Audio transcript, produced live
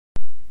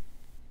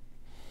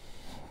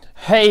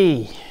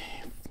Hey,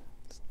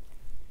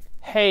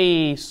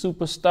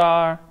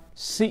 superstar,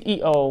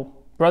 CEO,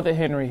 Brother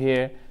Henry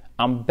here.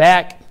 I'm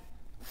back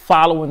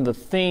following the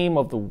theme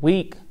of the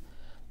week.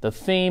 The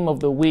theme of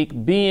the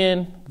week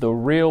being the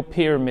real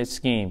pyramid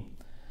scheme.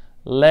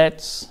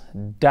 Let's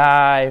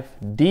dive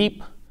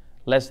deep.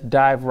 Let's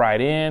dive right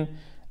in.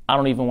 I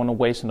don't even want to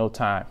waste no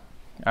time.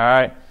 All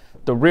right.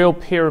 The real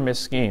pyramid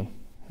scheme.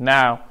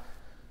 Now,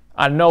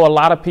 I know a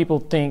lot of people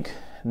think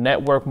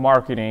network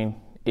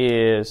marketing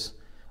is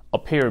a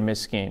pyramid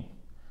scheme.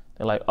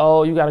 They're like,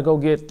 oh, you got to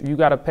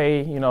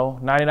pay,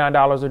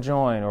 $99 to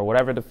join or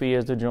whatever the fee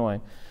is to join.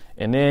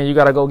 And then you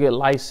got to go get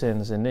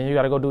licensed, and then you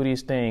got to go do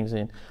these things,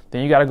 and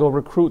then you got to go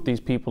recruit these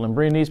people and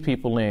bring these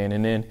people in,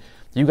 and then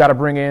you got to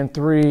bring in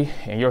 3,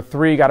 and your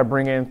 3 got to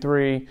bring in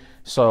 3.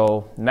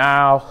 So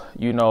now,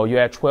 you're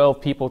at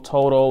 12 people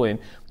total, and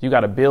you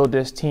got to build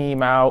this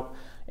team out.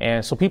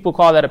 And so people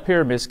call that a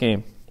pyramid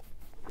scheme.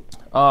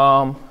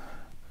 I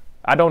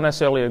don't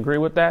necessarily agree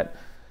with that.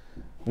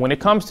 When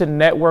it comes to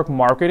network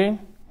marketing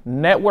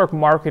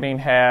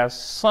has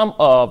some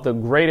of the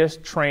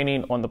greatest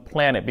training on the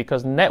planet,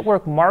 because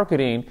network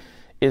marketing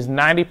is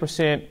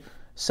 90%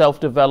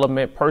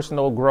 self-development,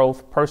 personal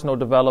growth, personal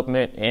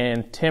development,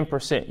 and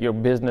 10% your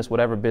business,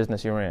 whatever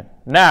business you're in.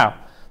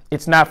 Now,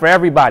 it's not for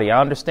everybody. I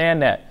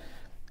understand that.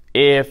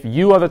 If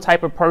you are the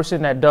type of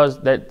person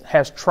that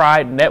has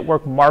tried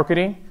network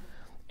marketing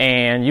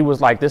and you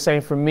was like, this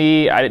ain't for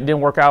me, it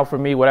didn't work out for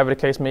me, whatever the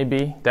case may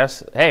be,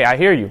 hey, I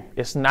hear you.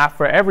 It's not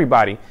for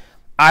everybody.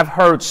 I've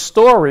heard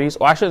stories,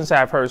 or I shouldn't say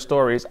I've heard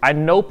stories. I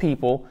know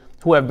people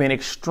who have been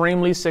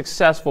extremely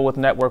successful with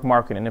network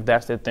marketing, if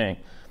that's their thing.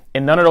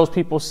 And none of those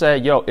people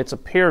said, yo, it's a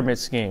pyramid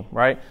scheme,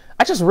 right?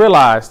 I just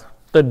realized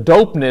the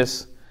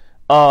dopeness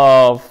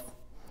of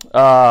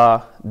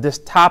this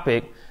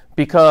topic,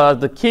 because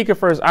the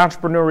Kiefer's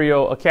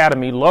Entrepreneurial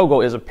Academy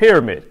logo is a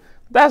pyramid.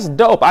 That's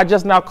dope. I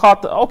just now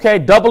caught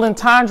double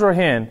entendre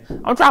hen.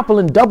 I'm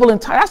dropping double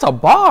entendre. That's a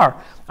bar.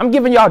 I'm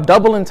giving y'all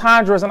double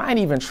entendres and I ain't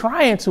even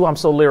trying to. I'm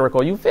so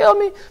lyrical. You feel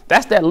me?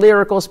 That's that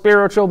lyrical,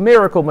 spiritual,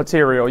 miracle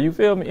material. You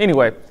feel me?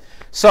 Anyway,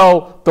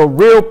 so the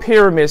real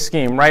pyramid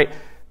scheme, right?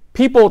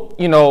 People,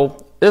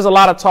 there's a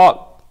lot of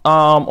talk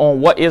on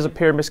what is a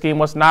pyramid scheme,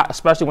 what's not,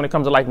 especially when it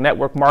comes to like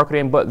network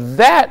marketing. But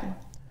that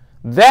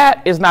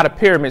is not a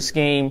pyramid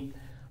scheme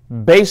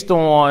based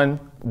on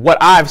what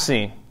I've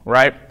seen,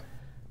 right?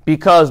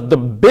 Because the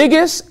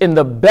biggest and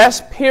the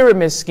best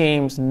pyramid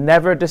schemes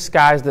never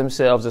disguise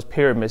themselves as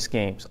pyramid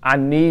schemes. I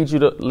need you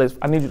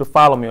to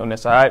follow me on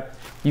this, all right?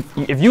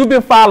 If you've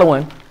been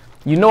following,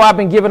 I've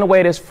been giving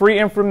away this free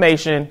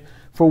information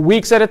for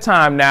weeks at a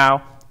time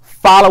now.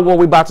 Follow where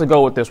we about to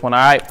go with this one, all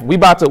right? We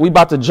about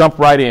to jump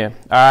right in,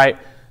 all right?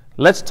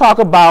 Let's talk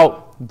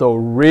about the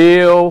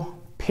real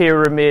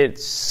pyramid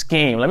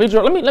scheme. Let me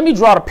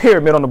draw the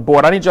pyramid on the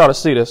board. I need y'all to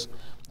see this,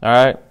 all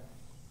right?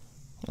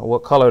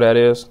 What color that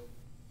is.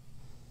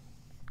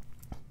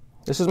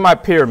 This is my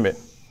pyramid,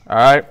 all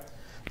right?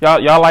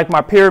 Y'all like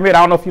my pyramid?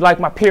 I don't know if you like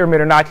my pyramid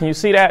or not. Can you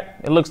see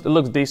that? It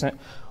looks decent.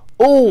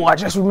 Oh, I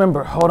just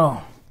remember. Hold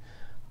on.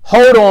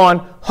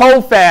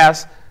 Hold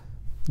fast.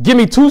 Give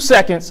me 2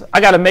 seconds. I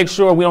got to make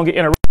sure we don't get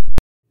interrupted.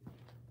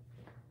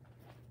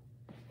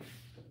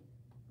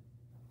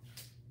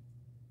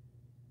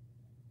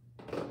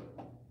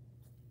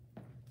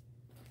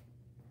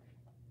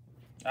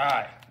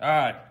 All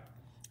right.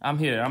 I'm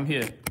here. All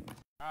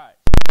right.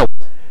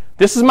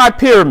 This is my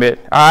pyramid,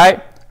 all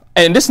right?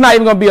 And this is not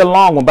even going to be a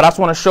long one, but I just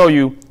want to show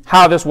you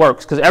how this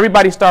works, because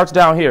everybody starts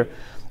down here.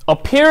 A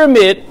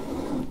pyramid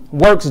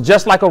works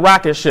just like a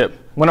rocket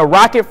ship. When a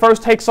rocket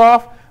first takes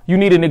off, you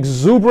need an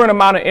exuberant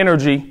amount of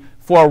energy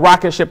for a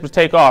rocket ship to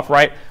take off,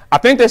 right? I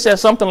think they said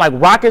something like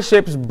rocket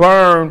ships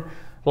burn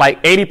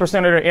like 80%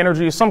 of their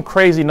energy, some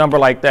crazy number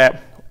like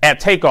that at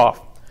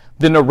takeoff.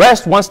 Then the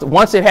rest, once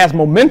it has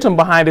momentum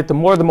behind it, the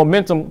more the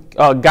momentum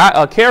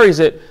carries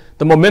it,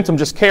 the momentum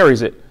just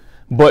carries it.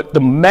 But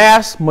the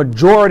mass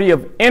majority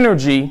of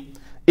energy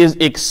is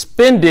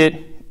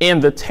expended in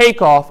the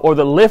takeoff or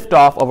the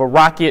liftoff of a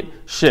rocket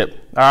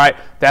ship. All right,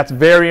 that's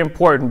very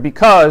important,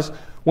 because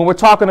when we're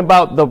talking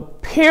about the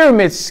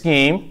pyramid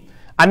scheme,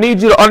 I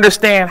need you to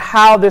understand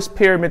how this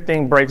pyramid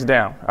thing breaks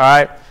down. All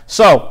right,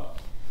 so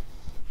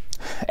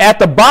at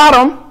the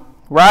bottom,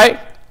 right,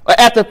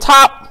 at the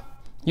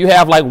top, you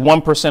have like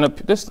 1% of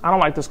this. I don't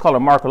like this color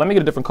marker. Let me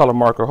get a different color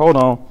marker. Hold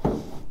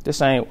on, this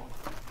ain't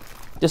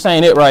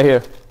it right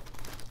here.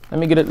 Let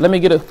me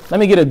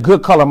get a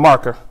good color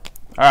marker.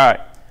 All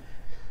right.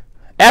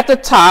 At the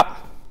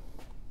top,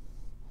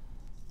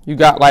 you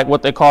got like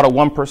what they call a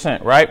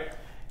 1%, right?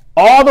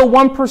 All the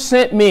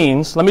 1%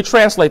 means, let me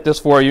translate this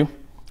for you.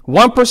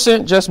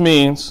 1% just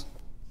means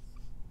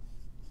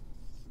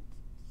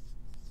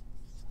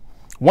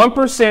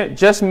 1%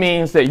 just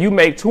means that you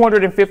make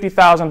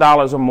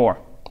 $250,000 or more.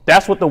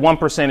 That's what the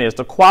 1% is.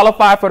 To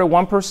qualify for the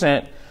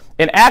 1%,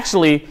 and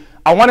actually,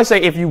 I want to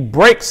say if you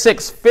break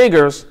 6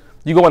 figures,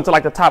 you go into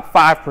like the top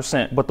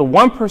 5%, but the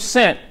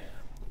 1%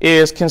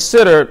 is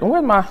considered,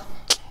 let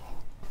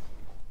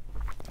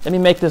me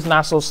make this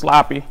not so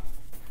sloppy.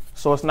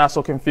 so it's not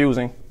so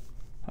confusing.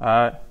 All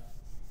right.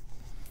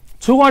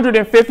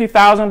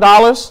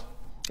 $250,000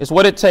 is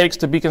what it takes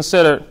to be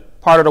considered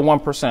part of the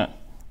 1%. All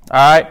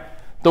right.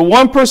 The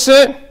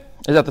 1%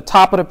 is at the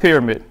top of the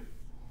pyramid.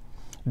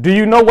 Do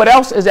you know what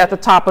else is at the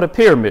top of the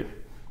pyramid?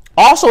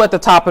 Also at the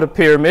top of the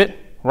pyramid,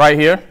 right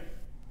here,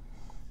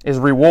 is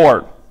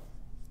reward.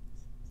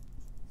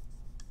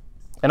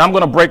 And I'm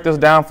going to break this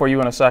down for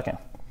you in a second.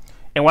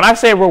 And when I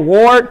say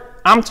reward,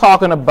 I'm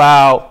talking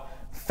about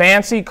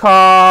fancy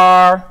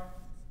car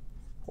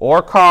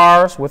or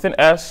cars with an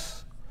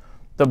S,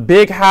 the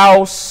big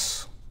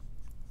house,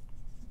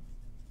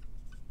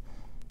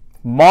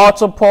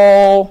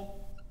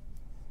 multiple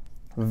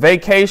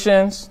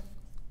vacations,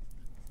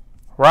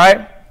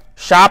 right?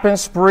 Shopping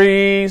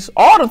sprees,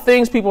 all the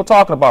things people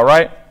talking about,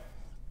 right?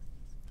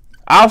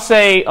 I'll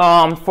say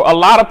for a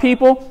lot of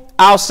people,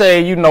 I'll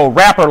say, you know,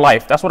 rapper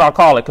life. That's what I'll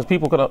call it, because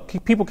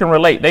people can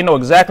relate. They know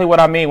exactly what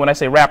I mean when I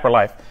say rapper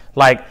life.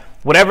 Like,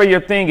 whatever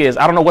your thing is,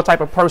 I don't know what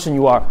type of person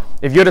you are.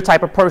 If you're the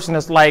type of person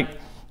that's like,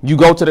 you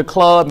go to the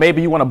club,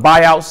 maybe you want to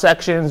buy out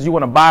sections, you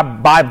want to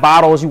buy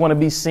bottles, you want to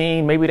be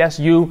seen, maybe that's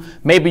you.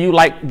 Maybe you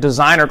like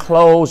designer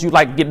clothes, you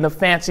like getting the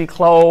fancy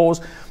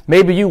clothes.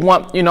 Maybe you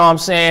want, you know what I'm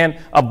saying,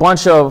 a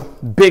bunch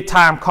of big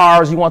time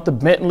cars. You want the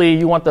Bentley,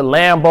 you want the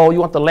Lambo, you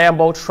want the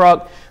Lambo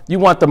truck. You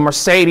want the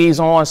Mercedes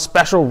on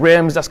special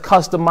rims that's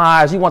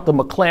customized. You want the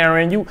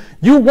McLaren.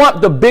 You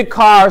want the big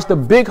cars, the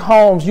big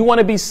homes. You want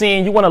to be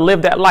seen. You want to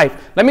live that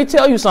life. Let me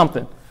tell you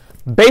something.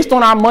 Based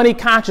on our money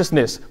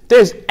consciousness,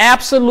 there's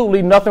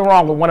absolutely nothing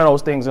wrong with one of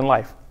those things in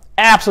life.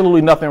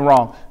 Absolutely nothing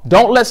wrong.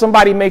 Don't let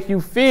somebody make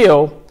you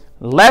feel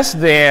less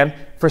than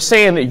for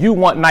saying that you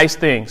want nice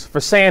things, for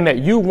saying that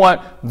you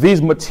want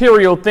these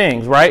material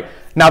things, right?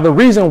 Now, the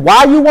reason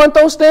why you want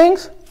those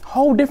things,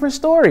 whole different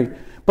story.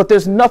 But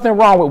there's nothing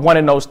wrong with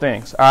wanting those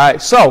things. All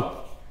right.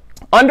 So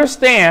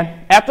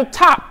understand, at the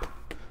top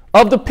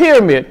of the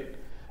pyramid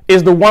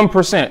is the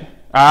 1%. All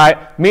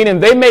right. Meaning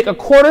they make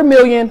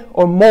 $250,000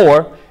 or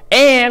more,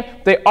 and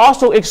they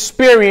also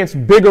experience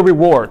bigger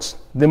rewards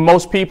than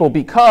most people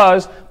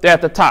because they're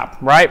at the top.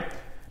 Right.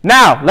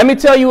 Now, let me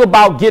tell you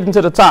about getting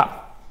to the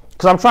top,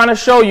 because I'm trying to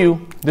show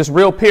you this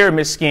real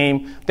pyramid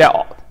scheme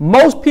that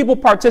most people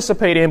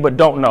participate in but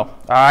don't know. All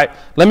right.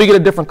 Let me get a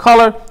different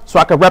color so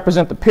I can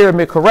represent the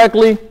pyramid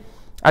correctly.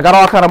 I got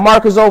all kind of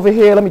markers over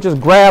here. Let me just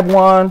grab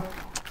one.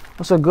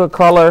 What's a good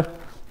color?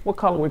 What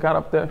color we got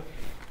up there?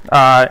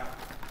 All right.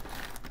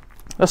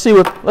 Let's see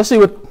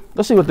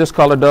what this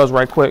color does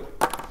right quick.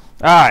 All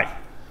right.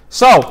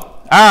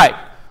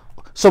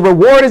 So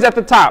reward is at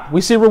the top. We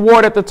see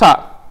reward at the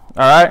top.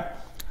 All right.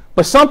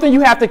 But something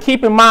you have to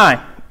keep in mind,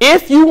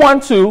 if you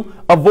want to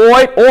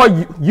avoid or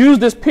use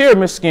this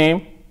pyramid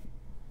scheme,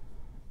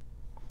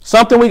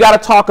 something we got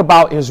to talk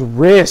about is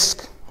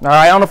risk. All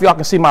right. I don't know if y'all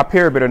can see my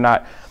pyramid or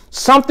not.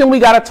 Something we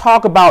got to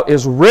talk about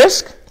is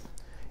risk,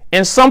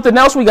 and something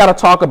else we got to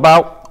talk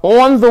about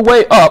on the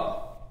way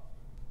up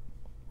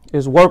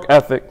is work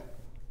ethic.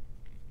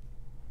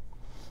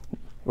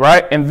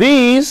 Right? And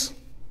these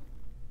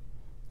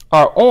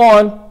are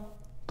on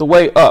the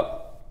way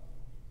up.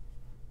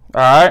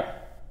 All right?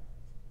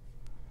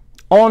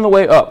 On the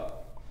way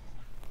up.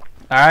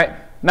 All right?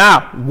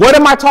 Now, what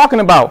am I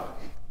talking about?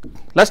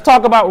 Let's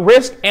talk about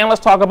risk and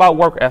let's talk about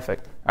work ethic.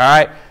 All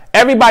right?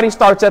 Everybody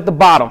starts at the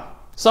bottom.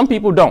 Some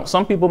people don't.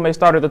 Some people may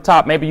start at the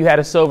top. Maybe you had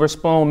a silver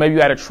spoon. Maybe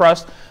you had a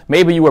trust.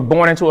 Maybe you were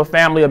born into a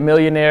family of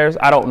millionaires.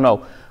 I don't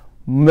know.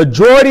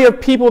 Majority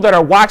of people that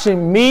are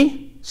watching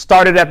me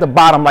started at the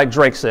bottom, like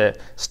Drake said.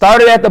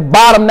 Started at the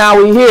bottom, now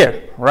we're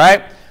here,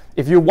 right?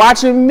 If you're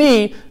watching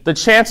me, the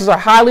chances are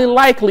highly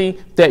likely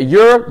that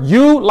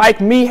you, like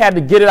me, had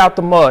to get it out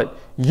the mud.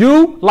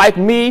 You, like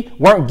me,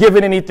 weren't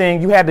given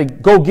anything. You had to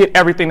go get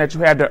everything that you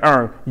had to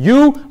earn.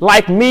 You,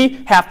 like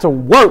me, have to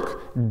work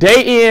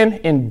day in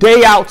and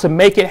day out to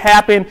make it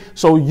happen.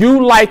 So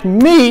you, like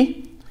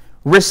me,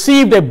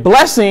 received a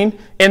blessing,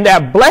 and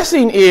that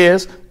blessing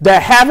is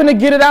that having to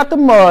get it out the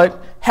mud,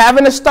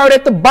 having to start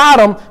at the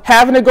bottom,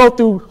 having to go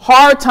through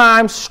hard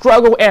times,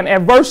 struggle, and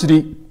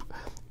adversity,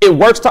 it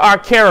works to our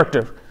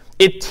character.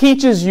 It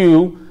teaches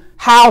you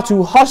how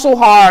to hustle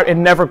hard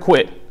and never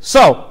quit.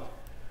 So,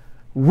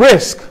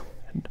 risk.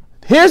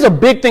 Here's a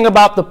big thing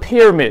about the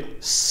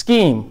pyramid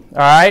scheme, all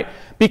right?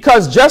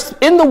 Because just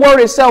in the word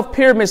itself,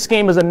 pyramid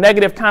scheme is a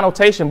negative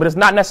connotation, but it's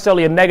not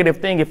necessarily a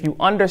negative thing if you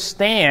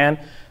understand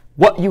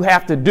what you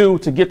have to do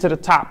to get to the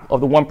top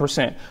of the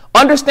 1%.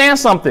 Understand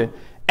something.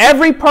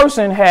 Every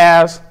person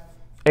has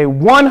a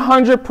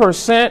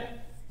 100%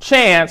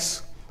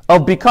 chance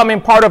of becoming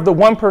part of the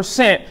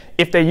 1%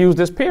 if they use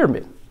this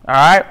pyramid, all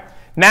right?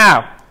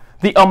 Now,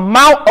 the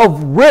amount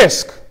of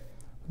risk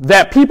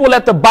that people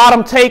at the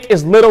bottom take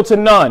is little to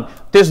none.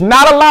 There's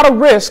not a lot of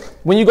risk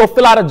when you go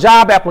fill out a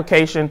job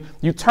application,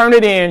 you turn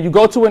it in, you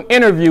go to an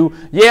interview.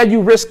 Yeah,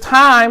 you risk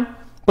time,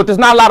 but there's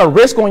not a lot of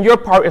risk on your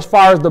part as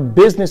far as the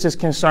business is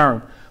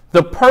concerned.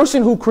 The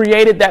person who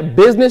created that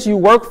business you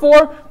work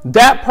for,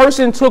 that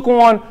person took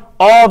on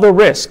all the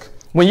risk.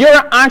 When you're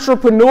an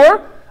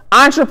entrepreneur,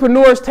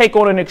 entrepreneurs take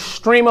on an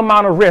extreme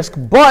amount of risk,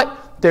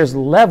 but there's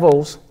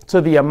levels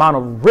to the amount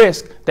of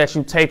risk that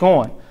you take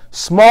on.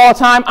 Small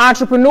time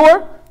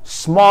entrepreneur,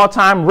 small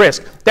time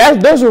risk.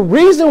 There's a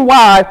reason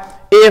why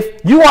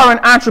if you are an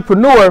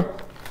entrepreneur,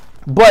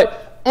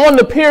 but on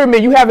the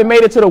pyramid, you haven't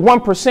made it to the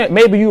 1%,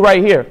 maybe you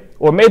right here,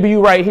 or maybe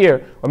you right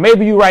here, or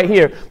maybe you right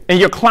here, and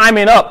you're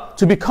climbing up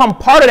to become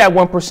part of that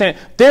 1%.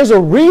 There's a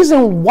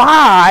reason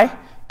why,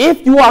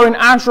 if you are an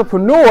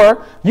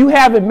entrepreneur, you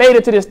haven't made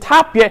it to this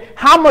top yet.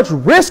 How much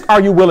risk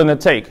are you willing to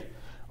take?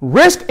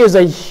 Risk is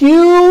a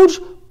huge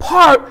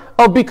part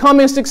of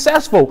becoming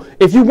successful.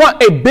 If you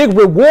want a big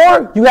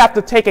reward, you have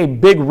to take a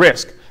big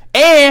risk.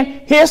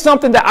 And here's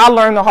something that I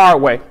learned the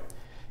hard way.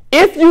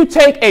 If you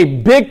take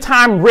a big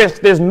time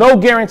risk, there's no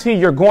guarantee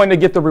you're going to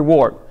get the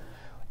reward.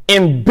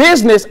 In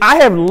business, I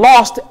have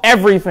lost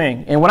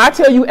everything. And when I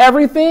tell you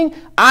everything,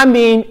 I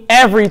mean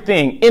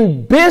everything.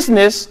 In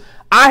business,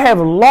 I have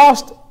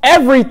lost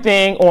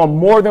everything on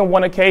more than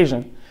one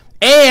occasion.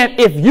 And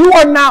if you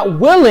are not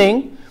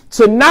willing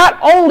to not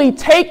only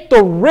take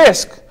the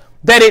risk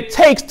that it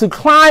takes to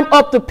climb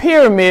up the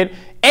pyramid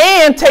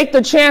and take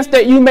the chance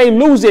that you may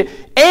lose it,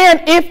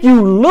 and if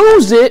you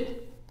lose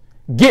it,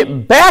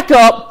 get back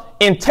up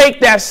and take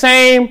that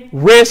same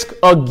risk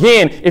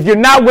again. If you're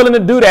not willing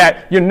to do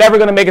that, you're never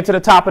going to make it to the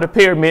top of the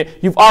pyramid.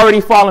 You've already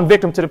fallen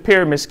victim to the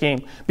pyramid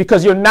scheme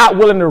because you're not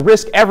willing to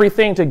risk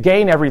everything to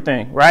gain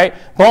everything, right?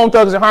 Bone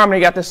Thugs and Harmony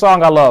got this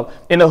song I love.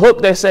 In the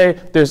hook, they say,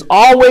 there's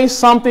always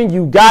something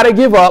you got to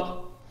give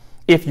up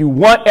if you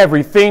want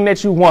everything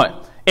that you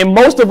want. And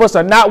most of us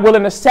are not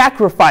willing to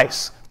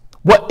sacrifice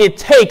what it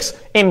takes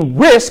in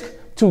risk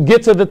to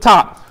get to the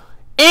top.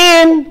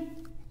 In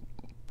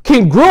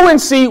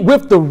congruency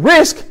with the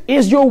risk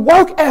is your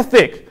work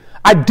ethic.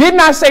 I did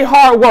not say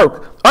hard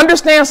work.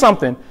 Understand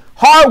something.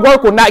 Hard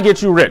work will not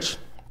get you rich.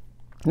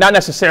 Not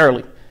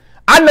necessarily.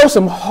 I know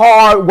some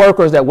hard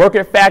workers that work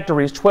at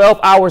factories 12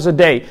 hours a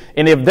day.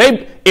 And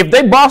if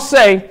they boss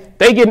say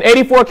they getting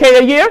 $84K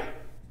a year,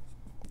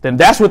 then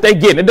that's what they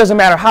get. It doesn't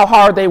matter how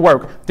hard they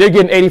work. They're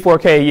getting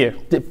 $84K a year.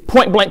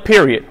 Point blank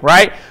period,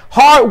 right?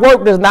 Hard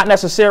work does not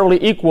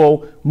necessarily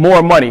equal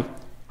more money.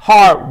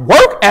 Hard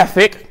work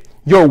ethic,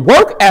 your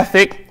work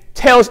ethic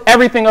tells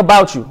everything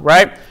about you,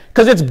 right?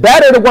 Because it's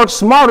better to work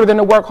smarter than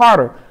to work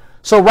harder.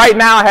 So right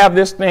now I have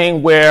this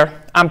thing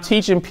where I'm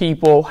teaching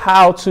people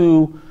how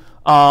to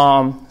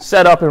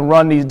set up and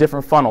run these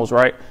different funnels,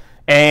 right?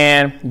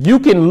 And you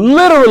can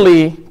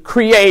literally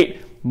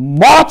create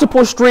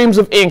multiple streams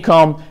of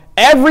income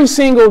every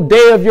single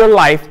day of your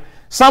life.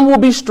 Some will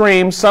be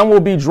streams, some will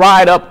be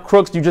dried up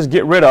crooks you just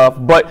get rid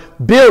of,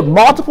 but build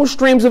multiple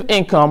streams of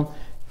income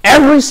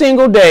every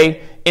single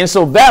day. And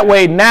so that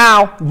way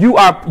now you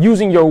are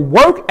using your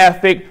work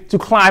ethic to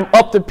climb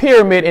up the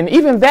pyramid. And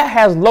even that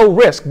has low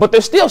risk, but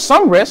there's still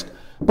some risk,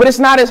 but it's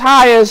not as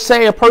high as,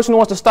 say, a person who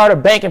wants to start a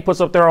bank and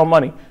puts up their own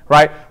money,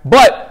 right?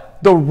 But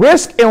the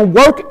risk and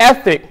work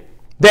ethic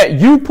that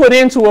you put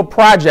into a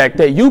project,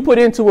 that you put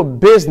into a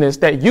business,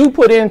 that you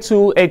put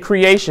into a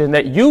creation,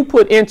 that you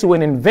put into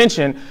an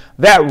invention,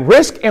 that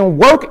risk and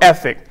work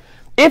ethic,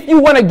 if you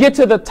want to get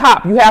to the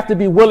top, you have to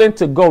be willing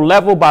to go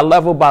level by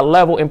level by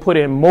level and put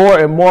in more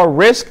and more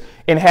risk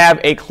and have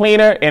a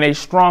cleaner and a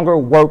stronger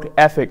work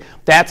ethic.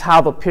 That's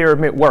how the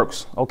pyramid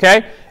works,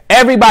 okay?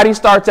 Everybody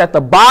starts at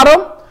the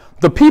bottom.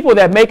 The people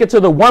that make it to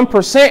the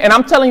 1%, and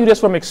I'm telling you this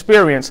from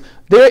experience,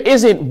 there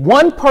isn't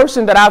one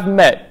person that I've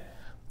met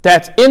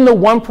that's in the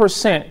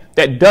 1%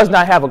 that does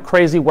not have a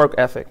crazy work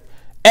ethic.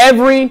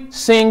 Every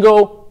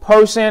single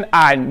person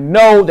I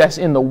know that's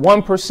in the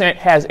 1%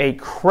 has a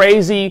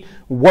crazy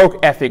work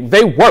ethic.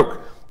 They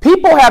work.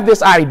 People have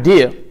this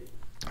idea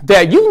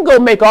that you can go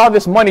make all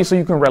this money so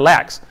you can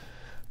relax.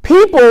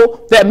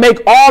 People that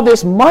make all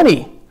this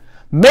money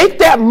make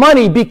that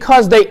money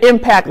because they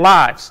impact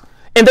lives.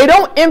 And they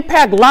don't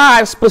impact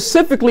lives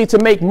specifically to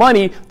make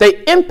money.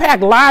 They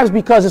impact lives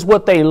because it's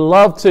what they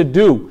love to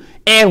do.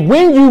 And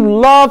when you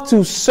love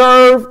to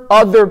serve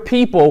other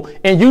people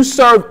and you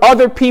serve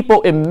other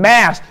people in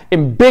mass,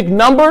 in big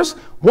numbers,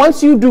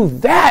 once you do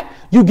that,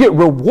 you get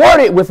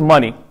rewarded with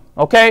money.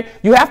 Okay?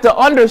 You have to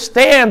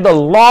understand the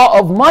law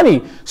of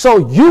money.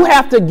 So you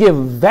have to give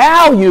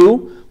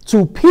value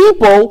to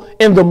people,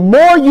 and the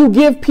more you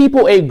give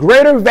people a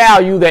greater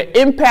value that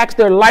impacts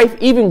their life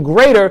even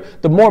greater,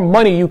 the more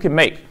money you can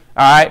make.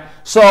 All right?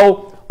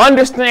 So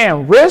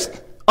understand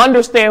risk.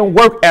 Understand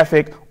work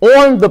ethic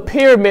on the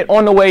pyramid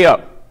on the way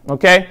up,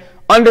 okay?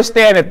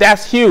 Understand that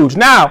that's huge.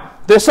 Now,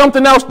 there's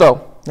something else,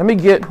 though. Let me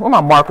get, where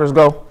my markers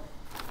go?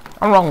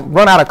 I'm going to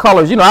run out of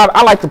colors. You know,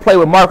 I like to play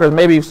with markers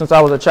maybe since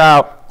I was a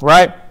child,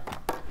 right?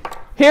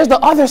 Here's the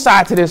other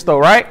side to this, though,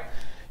 right?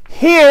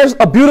 Here's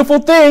a beautiful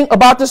thing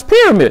about this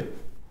pyramid.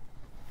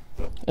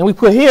 And we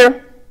put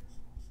here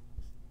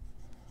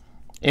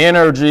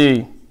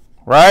energy,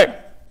 right?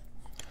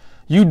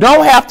 You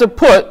don't have to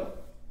put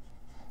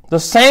the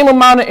same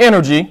amount of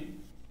energy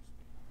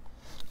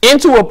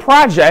into a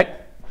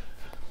project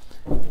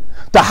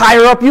the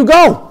higher up you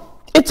go.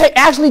 It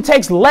actually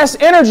takes less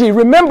energy.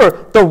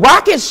 Remember, the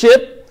rocket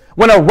ship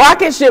When a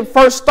rocket ship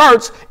first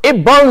starts,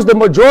 it burns the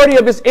majority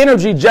of its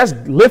energy just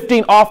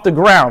lifting off the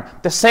ground.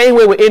 The same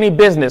way with any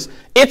business.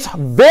 It's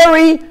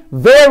very,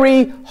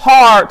 very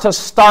hard to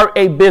start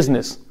a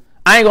business.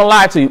 I ain't gonna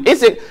lie to you.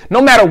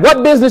 No matter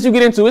what business you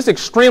get into, it's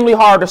extremely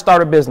hard to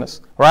start a business,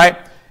 right?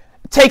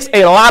 It takes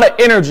a lot of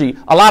energy,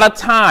 a lot of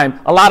time,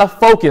 a lot of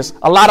focus,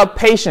 a lot of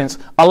patience,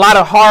 a lot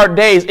of hard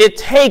days. It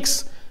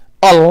takes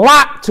a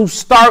lot to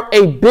start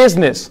a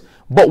business.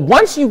 But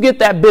once you get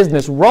that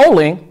business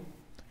rolling,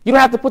 you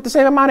don't have to put the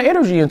same amount of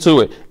energy into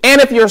it.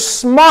 And if you're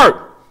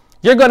smart,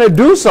 you're going to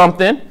do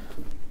something.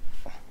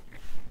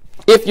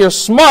 If you're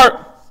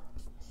smart,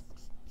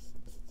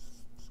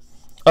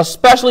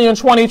 especially in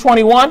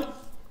 2021,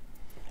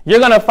 you're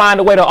going to find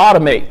a way to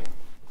automate.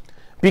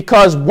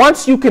 Because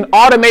once you can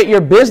automate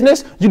your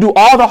business, you do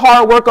all the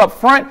hard work up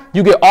front,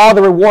 you get all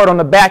the reward on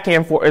the back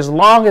end for as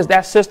long as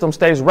that system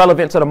stays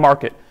relevant to the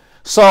market.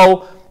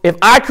 So if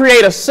I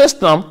create a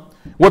system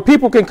where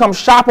people can come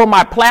shop on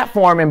my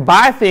platform and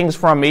buy things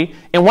from me,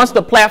 and once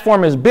the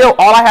platform is built,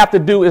 all I have to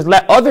do is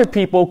let other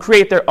people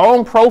create their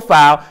own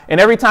profile, and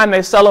every time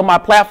they sell on my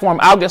platform,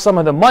 I'll get some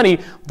of the money.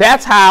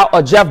 That's how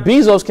a Jeff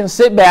Bezos can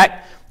sit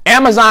back.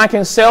 Amazon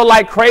can sell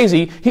like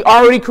crazy. He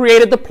already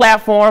created the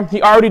platform.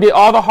 He already did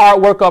all the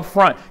hard work up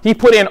front. He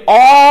put in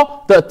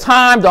all the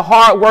time, the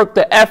hard work,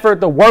 the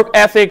effort, the work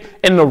ethic,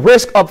 and the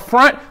risk up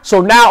front.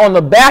 So now on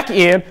the back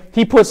end,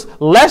 he puts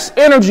less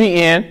energy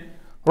in,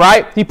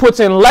 right? He puts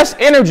in less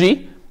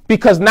energy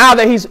because now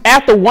that he's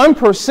at the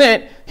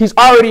 1%, he's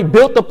already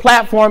built the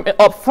platform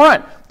up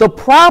front. The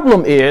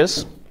problem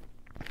is,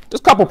 there's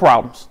a couple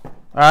problems,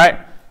 all right?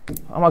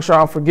 I'm not sure I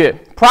don't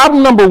forget.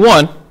 Problem number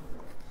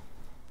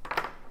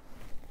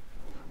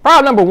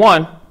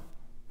one,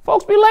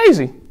 folks be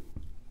lazy.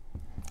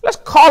 Let's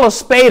call a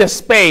spade a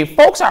spade.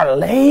 Folks are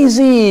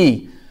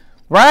lazy,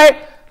 right?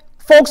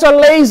 Folks are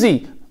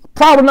lazy.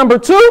 Problem number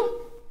two,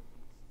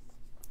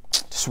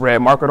 this red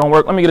marker don't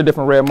work. Let me get a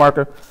different red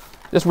marker.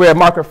 This red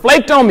marker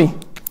flaked on me.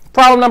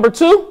 Problem number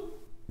two.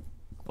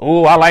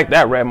 Oh, I like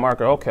that red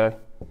marker. Okay.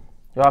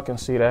 Y'all can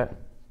see that.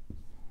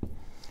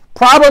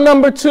 Problem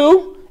number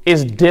two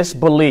is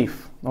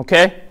disbelief.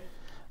 Okay.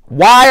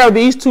 Why are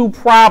these two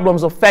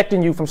problems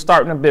affecting you from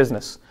starting a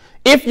business?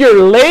 If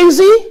you're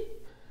lazy,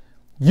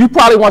 you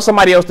probably want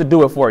somebody else to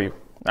do it for you.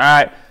 All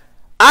right.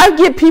 I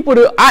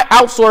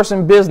outsource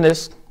in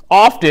business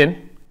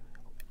often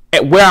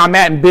at where I'm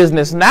at in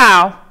business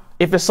now.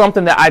 If it's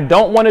something that I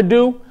don't want to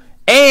do,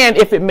 and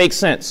if it makes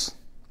sense.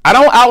 I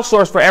don't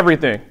outsource for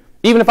everything.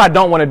 Even if I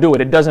don't want to do it,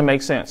 it doesn't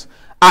make sense.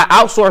 I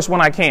outsource when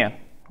I can,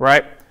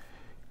 right?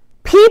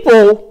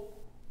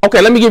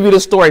 Okay, let me give you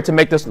this story to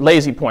make this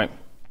lazy point.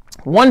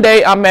 One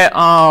day I'm at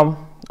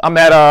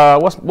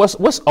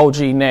what's OG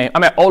name?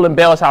 I'm at Olin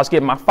Bell's house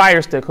getting my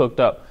Fire Stick hooked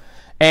up.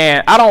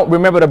 And I don't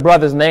remember the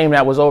brother's name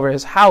that was over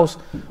his house,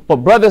 but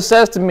brother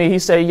says to me, he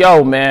said,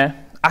 yo, man,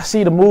 I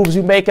see the moves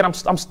you making. I'm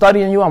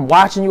studying you. I'm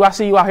watching you. I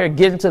see you out here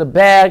getting to the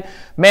bag.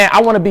 Man,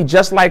 I want to be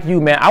just like you,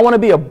 man. I want to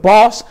be a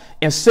boss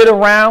and sit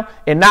around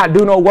and not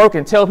do no work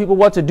and tell people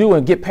what to do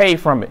and get paid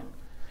from it.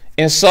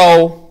 And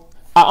so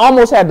I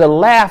almost had to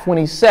laugh when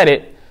he said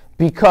it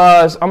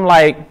because I'm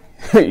like,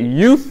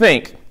 you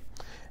think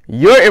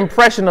your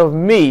impression of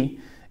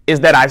me is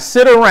that I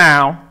sit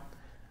around,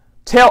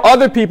 tell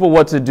other people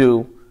what to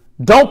do,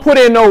 don't put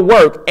in no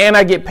work, and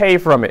I get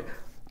paid from it.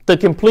 The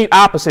complete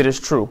opposite is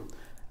true.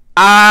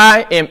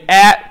 I am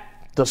at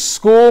the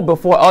school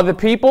before other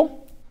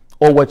people,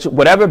 or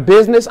whatever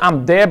business,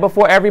 I'm there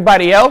before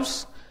everybody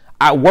else.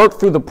 I work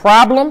through the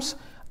problems.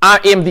 I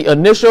am the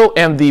initial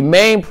and the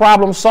main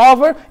problem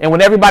solver. And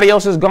when everybody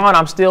else is gone,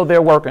 I'm still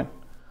there working.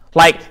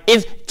 Like,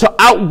 to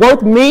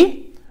outwork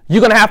me, you're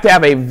going to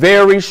have a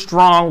very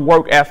strong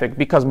work ethic,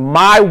 because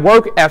my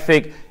work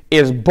ethic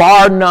is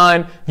bar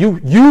none.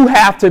 You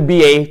have to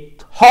be a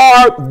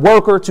hard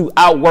worker to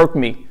outwork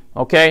me,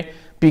 okay?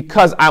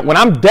 Because when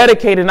I'm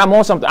dedicated and I'm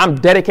on something, I'm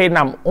dedicated and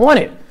I'm on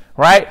it,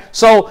 right?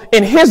 So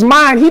in his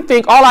mind, he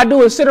think all I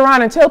do is sit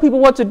around and tell people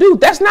what to do.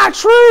 That's not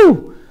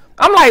true.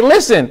 I'm like,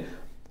 listen,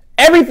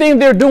 everything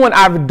they're doing,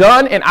 I've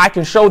done, and I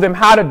can show them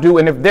how to do.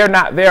 And if they're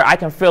not there, I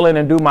can fill in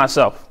and do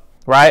myself,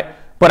 right?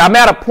 But I'm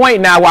at a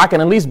point now where I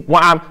can at least,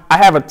 I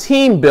have a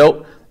team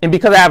built. And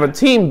because I have a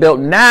team built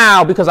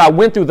now, because I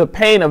went through the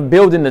pain of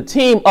building the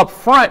team up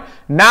front,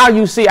 now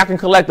you see I can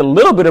collect a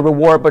little bit of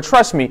reward. But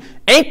trust me,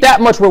 ain't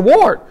that much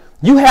reward.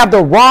 You have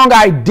the wrong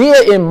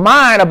idea in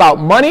mind about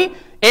money,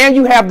 and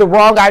you have the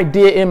wrong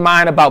idea in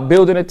mind about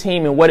building a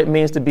team and what it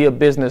means to be a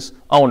business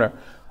owner.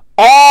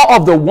 All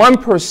of the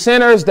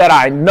 1%ers that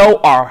I know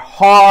are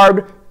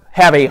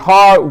have a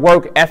hard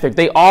work ethic.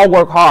 They all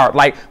work hard.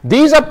 Like,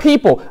 these are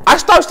people. I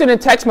start sending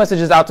text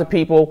messages out to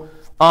people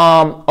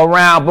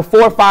around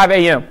before 5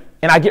 a.m.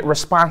 and I get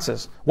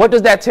responses. What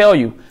does that tell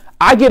you?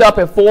 I get up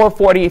at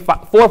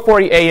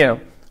 4:40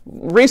 a.m.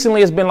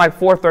 Recently, it's been like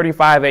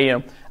 4:35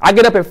 a.m. I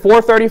get up at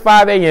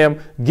 4:35 a.m.,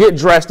 get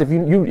dressed.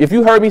 If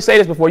you heard me say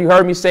this before, you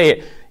heard me say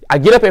it. I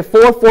get up at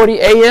 4:40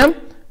 a.m.,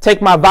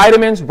 take my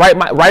vitamins,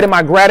 write in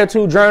my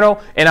gratitude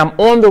journal, and I'm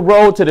on the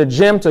road to the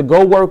gym to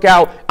go work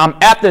out. I'm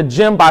at the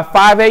gym by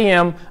 5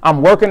 a.m.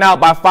 I'm working out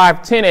by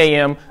 5:10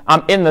 a.m.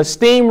 I'm in the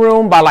steam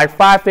room by like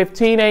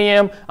 5:15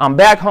 a.m. I'm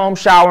back home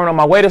showering on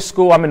my way to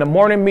school. I'm in the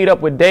morning meetup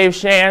with Dave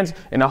Shands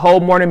and the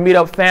whole morning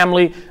meetup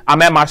family.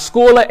 I'm at my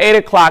school at 8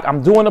 o'clock.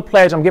 I'm doing the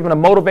pledge. I'm giving a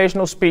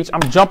motivational speech.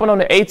 I'm jumping on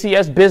the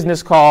ATS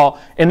business call,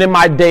 and then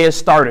my day is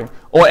starting.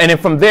 And then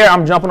from there,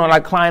 I'm jumping on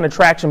like client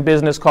attraction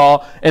business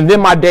call, and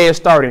then my day is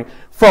starting.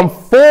 From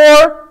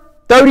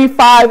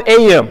 4:35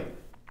 a.m.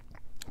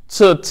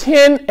 to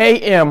 10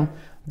 a.m.,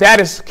 that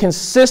is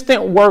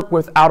consistent work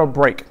without a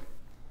break.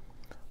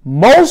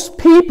 Most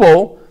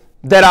people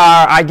that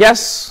are, I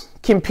guess,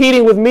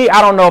 competing with me,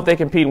 I don't know if they're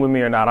competing with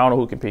me or not. I don't know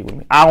who competes with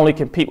me. I only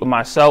compete with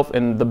myself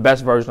and the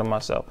best version of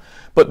myself.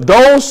 But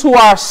those who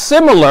are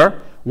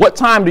similar, what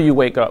time do you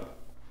wake up?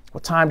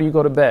 What time do you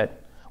go to bed?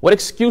 What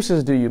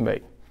excuses do you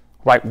make?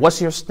 Right? What's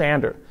your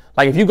standard?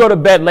 Like if you go to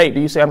bed late,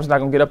 do you say, I'm just not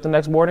going to get up the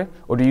next morning?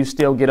 Or do you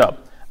still get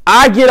up?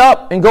 I get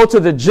up and go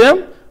to the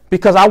gym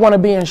because I want to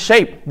be in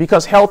shape,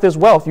 because health is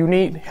wealth. You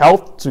need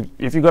health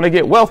if you're going to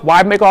get wealth.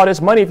 Why make all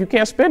this money if you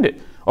can't spend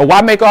it? Or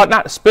why make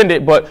not spend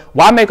it, but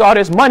why make all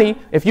this money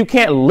if you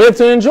can't live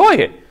to enjoy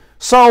it?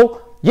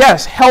 So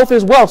yes, health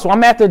is wealth. So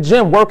I'm at the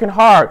gym working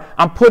hard.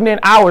 I'm putting in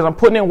hours. I'm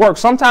putting in work.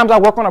 Sometimes I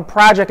work on a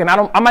project and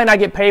I might not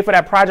get paid for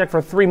that project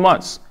for 3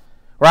 months.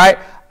 Right?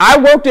 I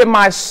worked at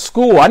my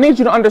school. I need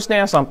you to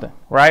understand something,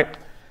 right?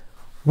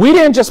 We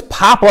didn't just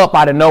pop up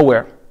out of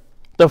nowhere.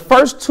 The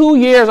first 2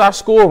 years our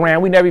school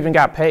ran, we never even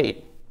got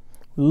paid.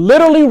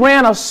 Literally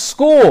ran a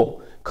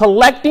school,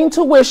 collecting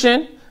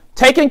tuition,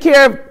 taking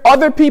care of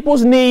other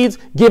people's needs,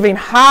 giving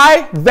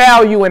high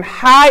value and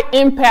high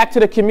impact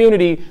to the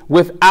community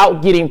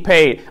without getting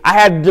paid. I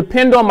had to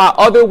depend on my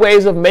other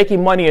ways of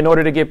making money in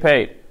order to get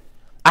paid.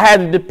 I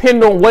had to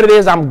depend on what it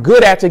is I'm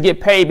good at to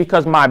get paid,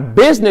 because my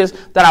business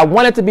that I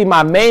wanted to be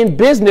my main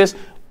business,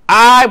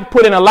 I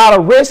put in a lot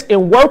of risk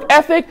and work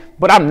ethic,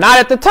 but I'm not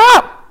at the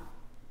top.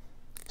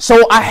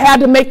 So I had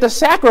to make the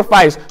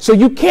sacrifice. So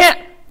you can't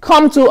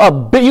come to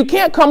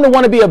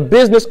want to be a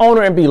business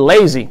owner and be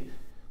lazy.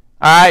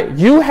 All right.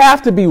 You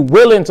have to be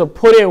willing to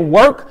put in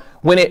work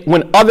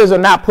when others are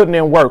not putting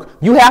in work.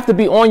 You have to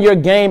be on your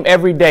game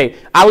every day.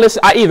 I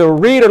either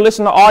read or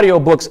listen to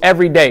audiobooks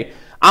every day.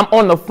 I'm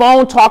on the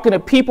phone talking to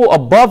people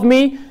above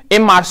me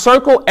in my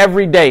circle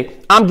every day.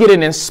 I'm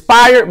getting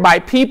inspired by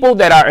people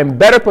that are in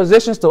better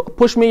positions to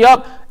push me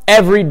up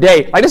every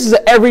day. Like, this is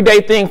an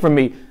everyday thing for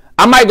me.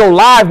 I might go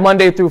live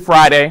Monday through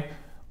Friday,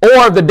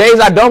 or the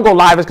days I don't go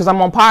live is because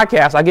I'm on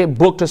podcasts. I get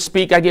booked to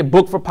speak. I get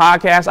booked for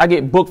podcasts. I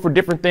get booked for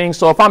different things.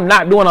 So if I'm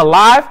not doing a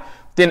live,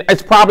 then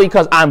it's probably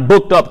because I'm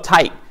booked up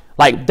tight.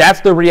 Like,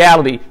 that's the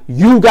reality.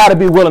 You got to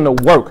be willing to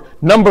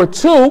work. Number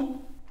two,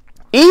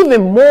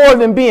 even more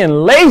than being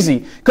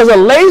lazy, because a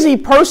lazy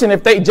person,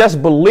 if they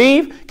just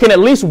believe, can at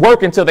least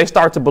work until they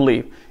start to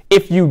believe.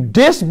 If you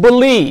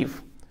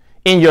disbelieve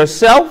in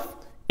yourself,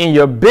 in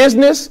your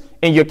business,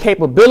 in your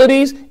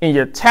capabilities, in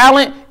your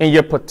talent, in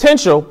your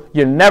potential,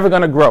 you're never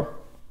going to grow. All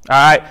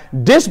right.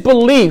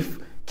 Disbelief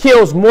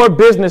kills more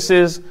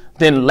businesses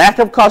than lack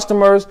of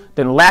customers,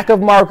 than lack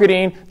of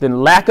marketing,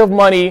 than lack of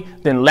money,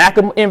 than lack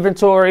of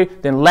inventory,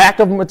 than lack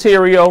of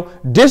material.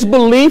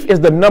 Disbelief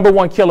is the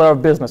 #1 killer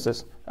of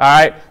businesses. All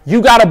right.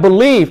 You got to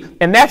believe.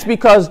 And that's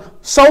because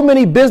so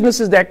many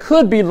businesses that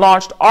could be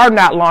launched are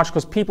not launched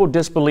because people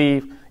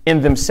disbelieve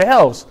in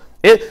themselves.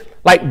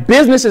 Like,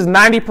 business is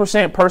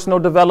 90% personal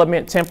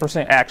development,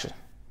 10% action.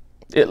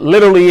 It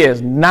literally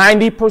is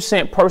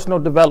 90% personal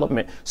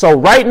development. So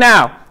right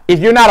now, if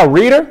you're not a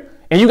reader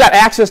and you got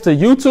access to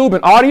YouTube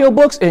and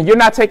audiobooks and you're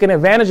not taking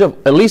advantage of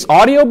at least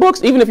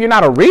audiobooks, even if you're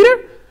not a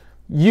reader,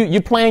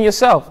 you're playing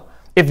yourself.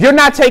 If you're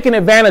not taking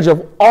advantage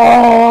of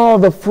all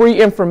the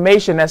free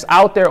information that's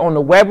out there on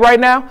the web right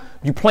now,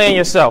 you're playing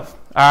yourself.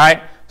 All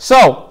right.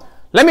 So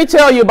let me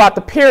tell you about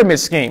the pyramid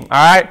scheme.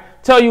 All right.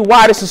 Tell you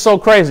why this is so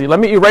crazy.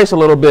 Let me erase a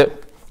little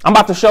bit. I'm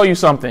about to show you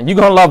something. You're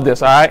going to love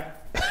this. All right.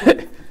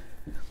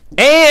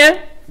 And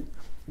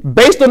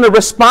based on the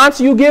response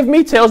you give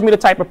me, tells me the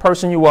type of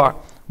person you are.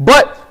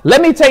 But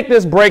let me take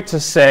this break to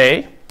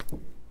say,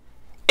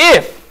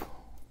 if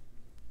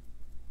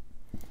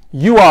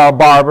you are a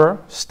barber,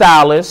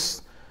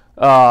 stylist,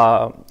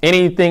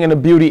 anything in the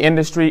beauty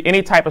industry,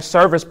 any type of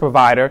service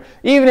provider,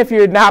 even if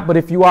you're not, but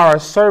if you are a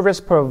service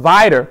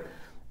provider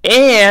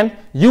and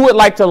you would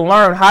like to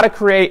learn how to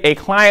create a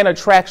client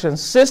attraction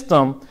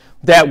system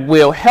that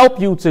will help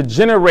you to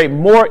generate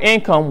more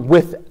income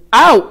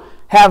without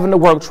having to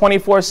work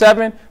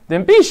 24/7,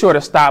 then be sure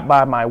to stop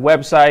by my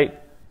website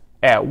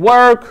at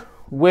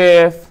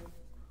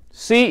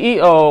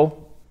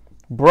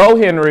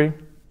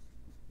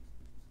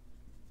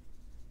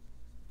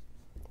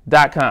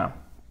workwithceo.brohenry.com.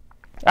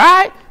 All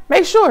right,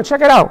 make sure,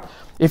 check it out.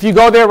 If you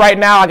go there right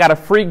now, I got a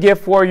free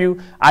gift for you.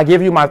 I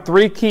give you my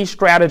 3 key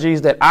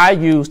strategies that I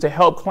use to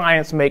help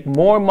clients make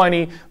more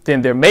money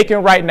than they're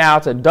making right now,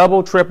 to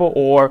double, triple,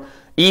 or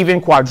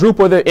even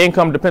quadruple their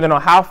income depending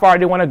on how far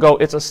they want to go.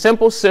 It's a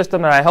simple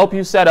system that I help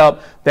you set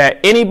up that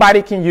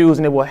anybody can use,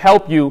 and it will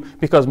help you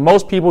because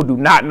most people do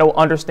not know,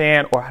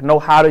 understand, or know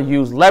how to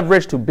use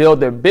leverage to build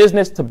their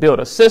business, to build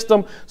a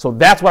system. So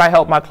that's what I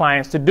help my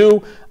clients to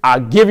do. I'll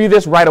give you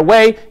this right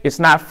away. It's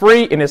not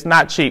free and it's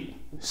not cheap.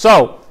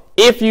 So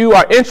if you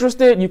are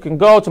interested, you can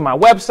go to my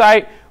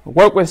website,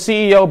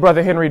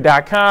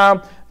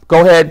 workwithceobrotherhenry.com.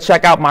 Go ahead and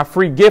check out my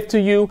free gift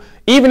to you.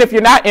 Even if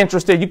you're not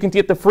interested, you can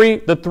get the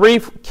 3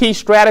 key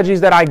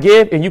strategies that I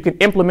give, and you can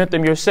implement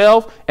them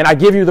yourself. And I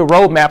give you the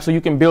roadmap so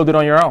you can build it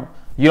on your own.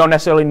 You don't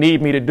necessarily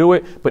need me to do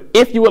it. But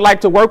if you would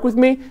like to work with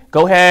me,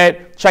 go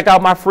ahead, check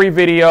out my free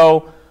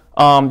video,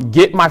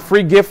 get my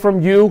free gift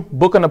from you,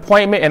 book an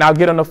appointment, and I'll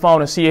get on the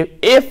phone and see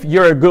if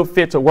you're a good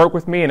fit to work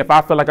with me. And if I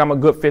feel like I'm a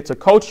good fit to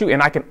coach you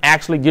and I can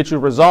actually get you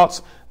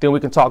results, then we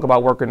can talk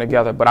about working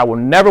together. But I will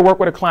never work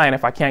with a client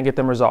if I can't get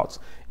them results.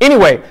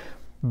 Anyway,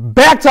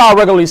 back to our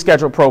regularly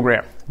scheduled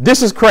program.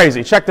 This is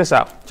crazy. Check this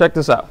out. Check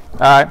this out.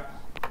 All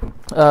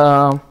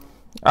right.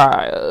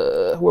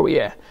 Where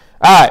we at?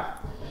 All right.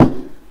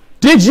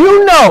 Did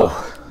you know,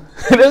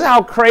 this is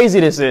how crazy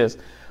this is,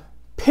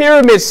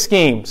 pyramid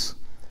schemes.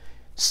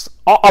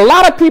 A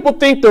lot of people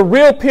think the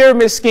real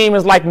pyramid scheme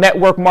is like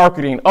network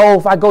marketing. Oh,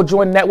 if I go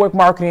join network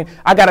marketing,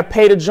 I got to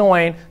pay to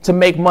join to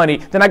make money.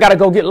 Then I got to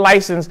go get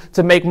licensed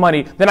to make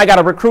money. Then I got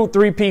to recruit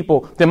 3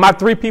 people. Then my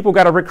 3 people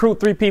got to recruit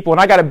 3 people. And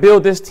I got to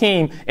build this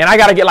team. And I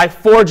got to get like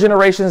 4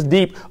 generations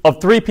deep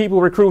of 3 people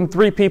recruiting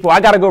 3 people.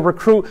 I got to go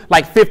recruit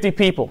like 50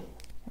 people.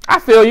 I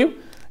feel you.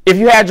 If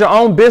you had your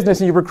own business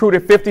and you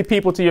recruited 50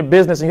 people to your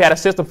business and you had a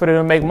system for them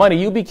to make money,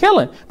 you'd be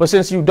killing. But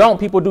since you don't,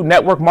 people do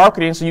network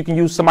marketing so you can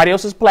use somebody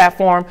else's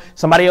platform,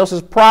 somebody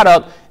else's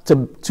product to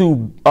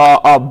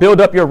build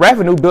up your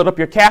revenue, build up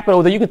your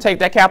capital. Then you can take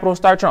that capital and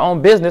start your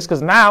own business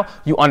because now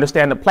you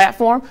understand the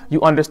platform,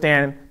 you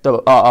understand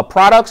the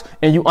products,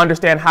 and you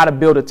understand how to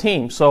build a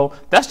team. So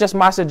that's just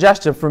my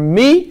suggestion. For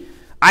me,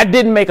 I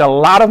didn't make a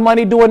lot of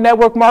money doing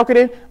network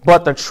marketing,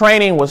 but the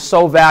training was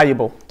so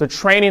valuable. The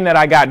training that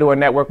I got doing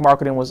network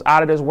marketing was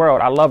out of this world.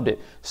 I loved it.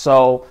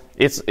 So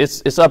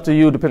it's up to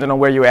you depending on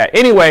where you're at.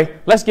 Anyway,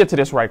 let's get to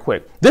this right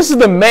quick. This is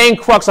the main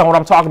crux on what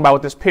I'm talking about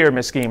with this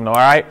pyramid scheme, though, all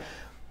right?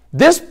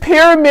 This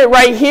pyramid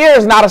right here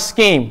is not a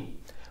scheme.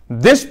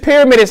 This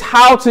pyramid is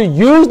how to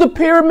use the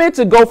pyramid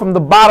to go from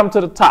the bottom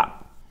to the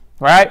top,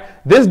 right?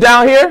 This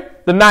down here,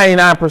 the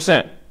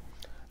 99%.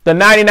 The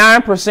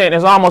 99%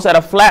 is almost at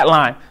a flat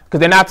line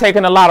because they're not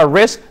taking a lot of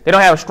risk. They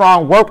don't have a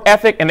strong work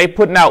ethic and they're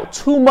putting out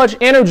too much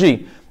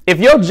energy. If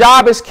your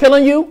job is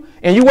killing you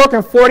and you're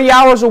working 40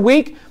 hours a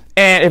week,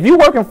 and if you're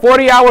working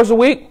 40 hours a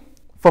week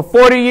for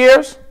 40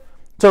 years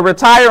to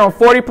retire on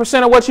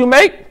 40% of what you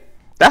make,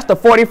 that's the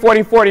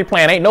 40-40-40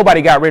 plan. Ain't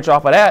nobody got rich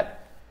off of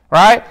that,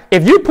 right?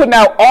 If you're putting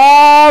out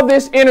all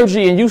this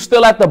energy and you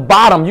still at the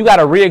bottom, you got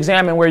to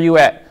re-examine where you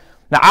at.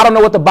 Now, I don't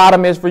know what the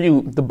bottom is for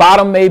you. The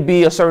bottom may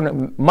be a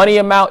certain money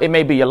amount. It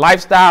may be your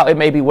lifestyle. It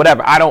may be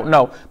whatever. I don't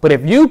know. But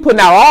if you put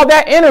out all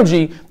that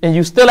energy and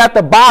you still at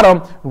the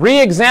bottom,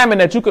 re-examine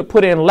that you could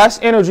put in less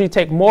energy,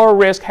 take more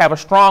risk, have a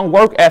strong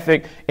work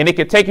ethic, and it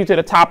could take you to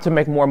the top to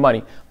make more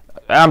money.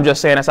 I'm just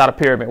saying that's how the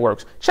pyramid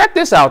works. Check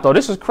this out, though.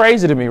 This is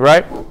crazy to me,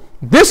 right?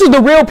 This is the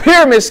real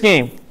pyramid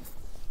scheme.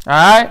 All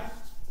right?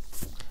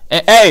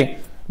 And, hey,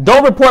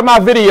 don't report my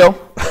video.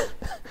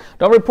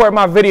 Don't report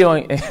my video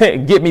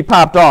and get me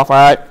popped off, all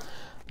right?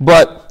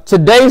 But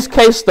today's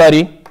case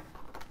study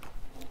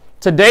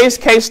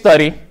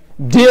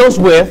deals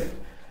with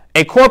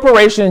a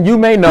corporation you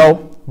may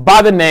know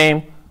by the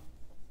name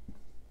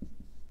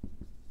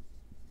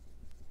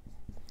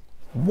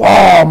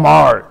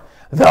Walmart,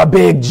 the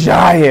big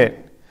giant.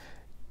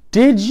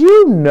 Did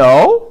you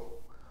know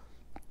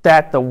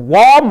that the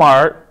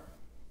Walmart,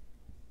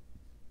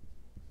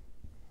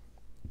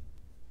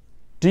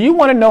 do you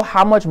want to know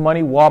how much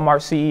money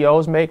Walmart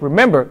CEOs make?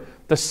 Remember,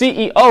 the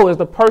CEO is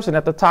the person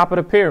at the top of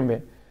the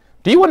pyramid.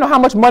 Do you want to know how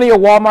much money a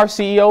Walmart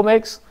CEO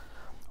makes?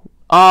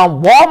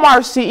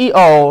 Walmart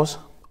CEOs,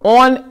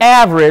 on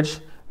average,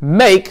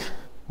 make,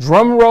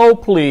 drum roll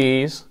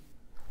please,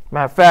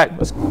 matter of fact,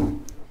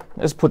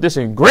 let's put this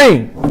in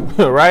green,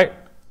 right?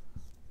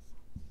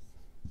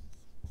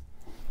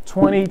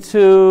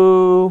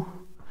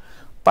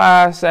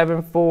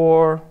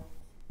 22,574.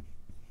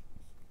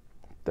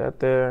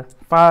 That there,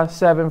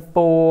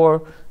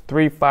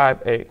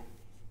 574,358.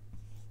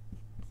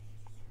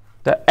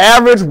 The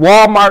average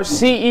Walmart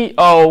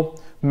CEO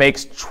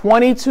makes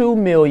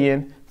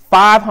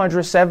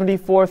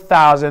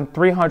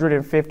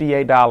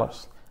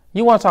 $22,574,358.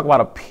 You want to talk about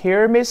a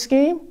pyramid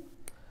scheme,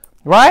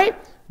 right?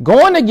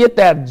 Going to get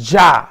that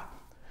job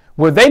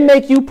where they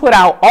make you put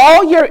out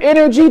all your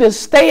energy to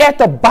stay at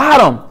the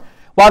bottom,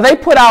 while they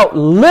put out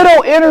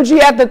little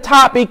energy at the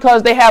top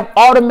because they have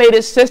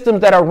automated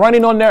systems that are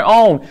running on their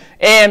own.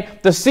 And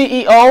the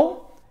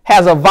CEO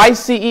has a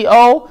vice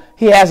CEO.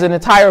 He has an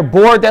entire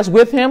board that's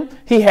with him.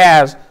 He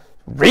has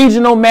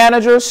regional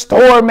managers,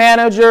 store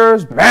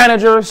managers,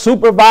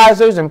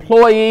 supervisors,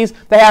 employees.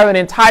 They have an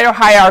entire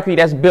hierarchy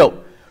that's built.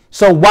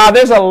 So while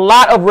there's a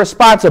lot of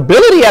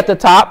responsibility at the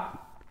top,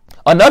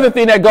 Another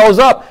thing that goes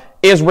up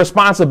is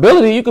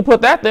responsibility. You could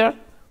put that there.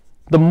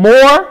 The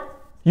more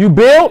you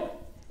build,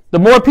 the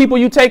more people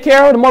you take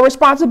care of, the more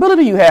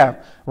responsibility you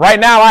have. Right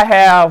now I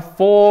have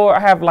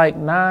like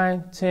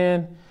 9,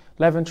 10,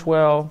 11,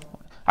 12.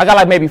 I got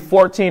like maybe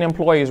 14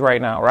 employees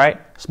right now, right?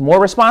 It's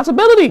more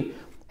responsibility.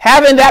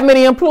 Having that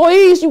many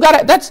employees,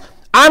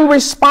 I'm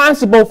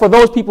responsible for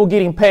those people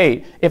getting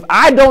paid. If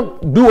I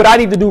don't do what I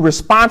need to do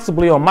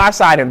responsibly on my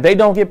side and they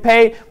don't get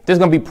paid, there's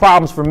going to be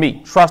problems for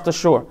me. Trust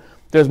assured.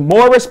 There's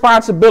more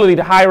responsibility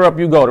the higher up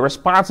you go. The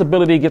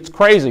responsibility gets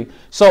crazy.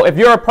 So if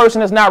you're a person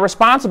that's not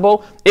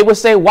responsible, it would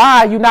say,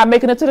 why are you not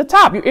making it to the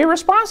top? You're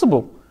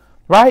irresponsible,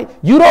 right?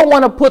 You don't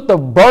want to put the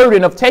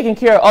burden of taking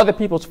care of other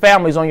people's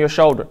families on your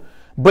shoulder.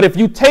 But if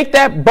you take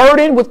that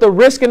burden with the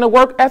risk and the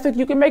work ethic,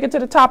 you can make it to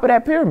the top of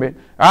that pyramid.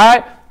 All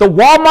right. The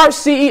Walmart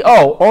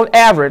CEO on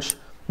average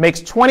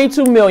makes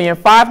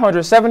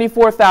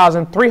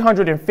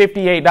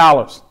 $22,574,358.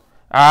 All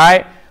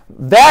right.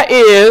 That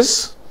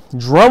is,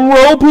 drum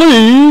roll,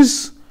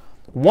 please.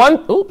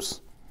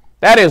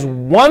 That is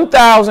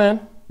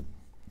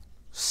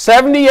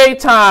 1,078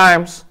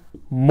 times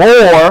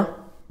more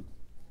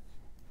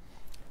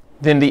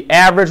than the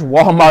average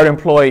Walmart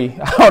employee.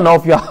 I don't know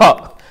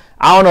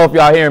if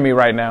y'all hearing me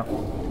right now.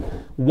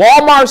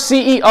 Walmart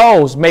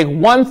CEOs make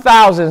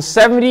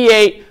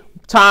 1,078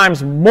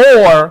 times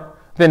more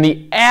than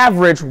the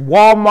average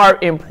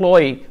Walmart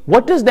employee.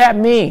 What does that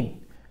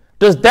mean?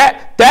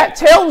 That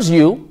tells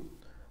you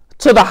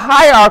to the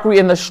hierarchy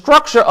and the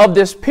structure of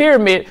this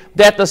pyramid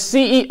that the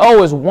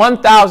CEO is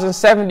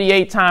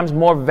 1,078 times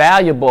more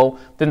valuable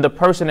than the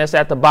person that's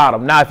at the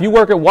bottom. Now, if you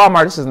work at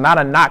Walmart, this is not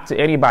a knock to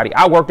anybody.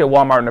 I worked at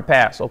Walmart in the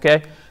past,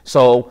 okay?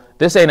 So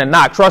this ain't a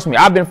knock. Trust me,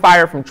 I've been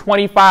fired from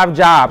 25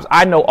 jobs.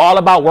 I know all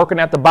about working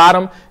at the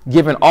bottom,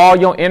 giving all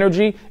your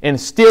energy,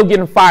 and still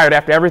getting fired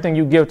after everything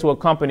you give to a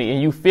company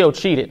and you feel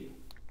cheated,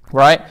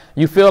 right?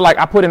 You feel like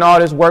I put in all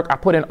this work, I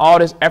put in all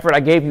this effort,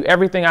 I gave you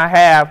everything I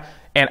have,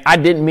 and I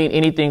didn't mean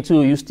anything to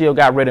you. You still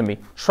got rid of me.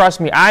 Trust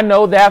me, I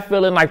know that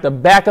feeling like the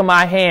back of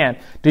my hand.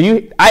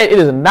 It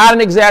is not an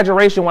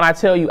exaggeration when I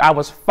tell you I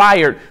was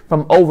fired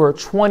from over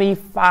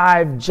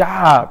 25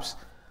 jobs.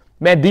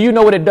 Man, do you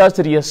know what it does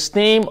to the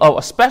esteem of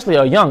especially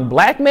a young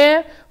black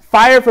man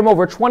fired from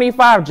over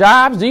 25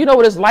 jobs? Do you know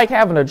what it's like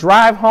having to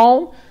drive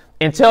home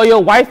and tell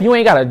your wife you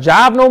ain't got a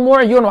job no more,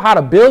 and you don't know how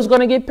the bill's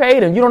going to get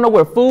paid, and you don't know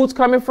where food's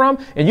coming from,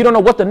 and you don't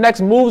know what the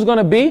next move's going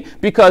to be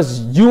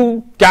because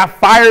you got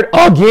fired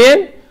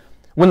again?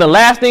 When the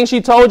last thing she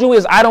told you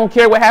is, I don't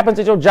care what happens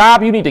at your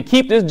job, you need to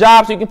keep this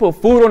job so you can put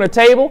food on the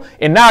table,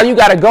 and now you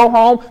got to go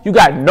home, you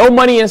got no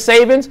money in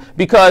savings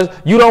because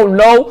you don't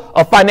know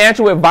a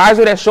financial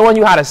advisor that's showing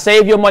you how to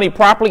save your money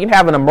properly and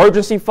have an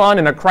emergency fund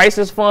and a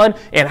crisis fund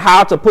and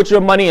how to put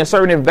your money in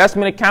certain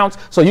investment accounts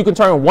so you can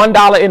turn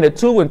 $1 into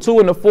 2 and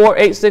 2 into 4,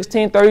 8,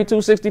 16,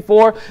 32,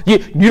 64.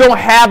 You don't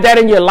have that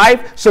in your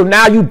life, so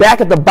now you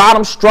back at the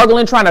bottom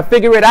struggling, trying to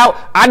figure it out.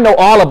 I know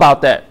all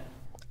about that.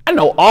 I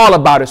know all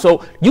about it.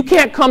 So you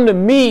can't come to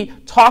me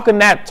talking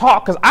that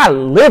talk because I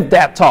lived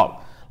that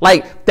talk.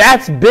 Like,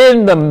 that's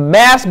been the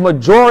mass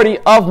majority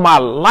of my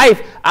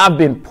life. I've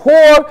been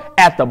poor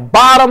at the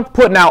bottom,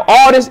 putting out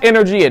all this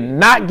energy and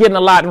not getting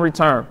a lot in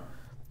return.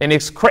 And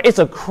it's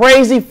a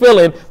crazy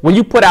feeling when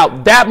you put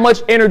out that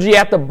much energy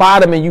at the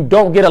bottom and you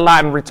don't get a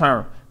lot in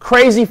return.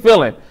 Crazy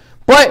feeling.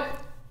 But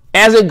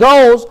as it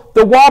goes,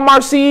 the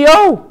Walmart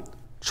CEO,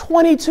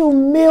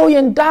 $22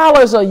 million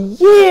a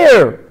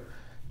year.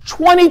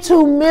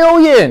 $22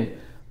 million.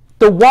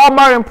 The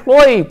Walmart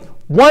employee,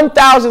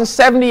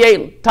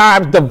 1,078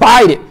 times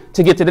divided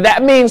to get to that.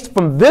 That means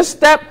from this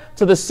step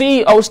to the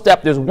CEO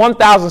step, there's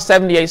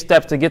 1,078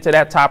 steps to get to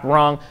that top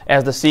rung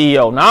as the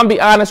CEO. Now, I'm be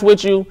honest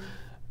with you,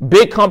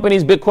 big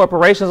companies, big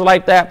corporations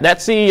like that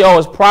CEO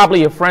is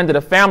probably a friend of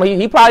the family.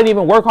 He probably didn't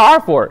even work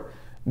hard for it.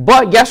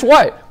 But guess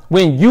what?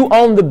 When you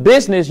own the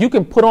business, you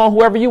can put on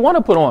whoever you want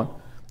to put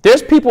on.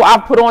 There's people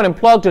I've put on and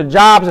plugged to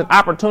jobs and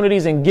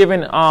opportunities and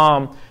given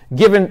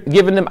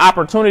them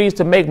opportunities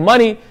to make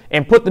money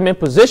and put them in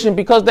position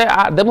because them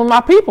are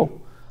my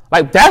people.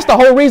 Like, that's the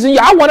whole reason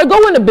I want to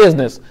go into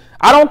business.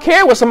 I don't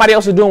care what somebody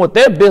else is doing with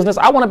their business.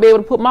 I want to be able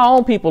to put my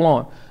own people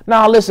on.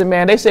 Now, listen,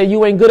 man, they say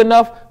you ain't good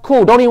enough.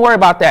 Cool. Don't even worry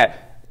about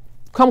that.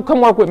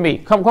 Come work with me.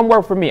 Come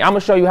work for me. I'm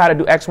going to show you how to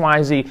do X, Y,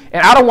 and Z.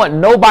 And I don't want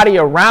nobody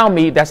around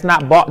me that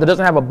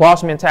doesn't have a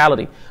boss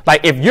mentality.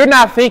 Like, if you're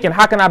not thinking,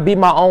 how can I be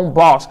my own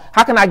boss?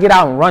 How can I get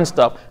out and run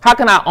stuff? How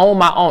can I own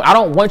my own? I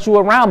don't want you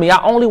around me.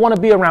 I only want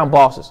to be around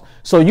bosses.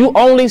 So you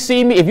only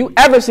see me, if you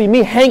ever see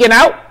me hanging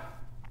out,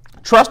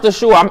 trust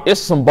assured, it's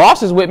some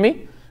bosses with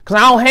me because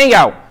I don't hang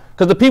out.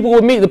 Because the people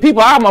with me, the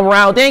people I'm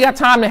around, they ain't got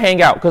time to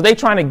hang out because they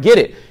trying to get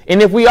it.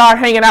 And if we are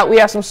hanging out, we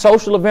have some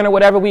social event or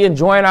whatever, we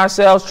enjoying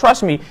ourselves.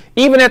 Trust me,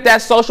 even at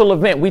that social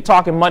event, we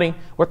talking money,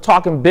 we're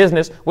talking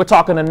business, we're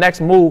talking the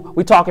next move,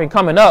 we talking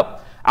coming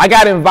up. I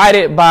got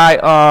invited by,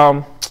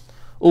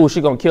 she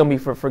gonna kill me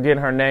for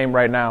forgetting her name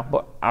right now.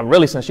 But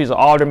since she's an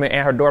alderman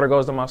and her daughter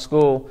goes to my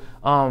school,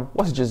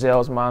 what's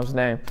Giselle's mom's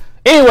name?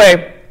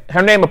 Anyway,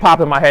 her name will pop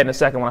in my head in a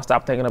second when I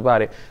stop thinking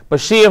about it. But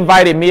she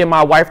invited me and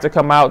my wife to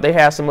come out. They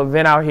had some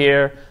event out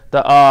here,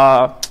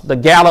 the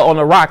gala on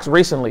the rocks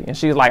recently, and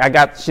she's like, I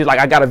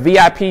got a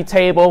VIP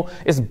table.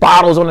 It's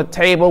bottles on the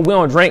table. We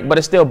don't drink, but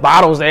it's still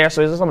bottles there,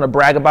 so it's something to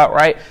brag about,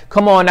 right?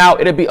 Come on out.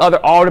 It'll be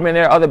other aldermen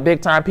there, other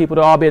big time people.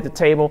 They'll all be at the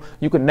table.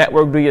 You can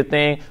network, do your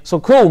thing. So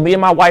cool. Me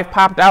and my wife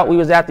popped out. We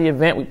was at the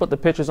event. We put the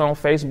pictures on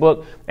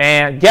Facebook,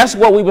 and guess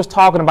what we was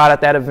talking about at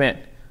that event?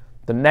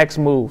 The next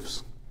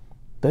moves.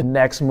 The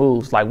next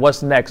moves. Like,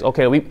 what's next?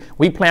 Okay,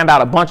 we planned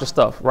out a bunch of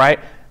stuff, right?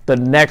 The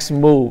next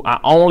move. I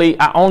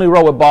only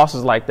roll with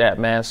bosses like that,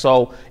 man.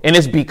 So, and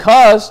it's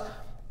because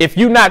if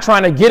you're not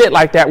trying to get it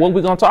like that, what are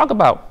we going to talk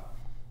about?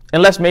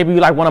 Unless maybe you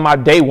like one of my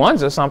day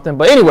ones or something.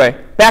 But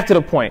anyway, back to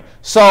the point.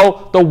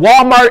 So the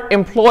Walmart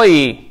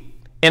employee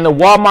and the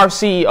Walmart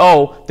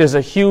CEO, there's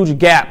a huge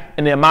gap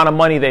in the amount of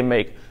money they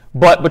make.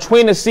 But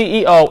between the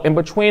CEO and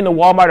between the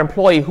Walmart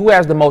employee, who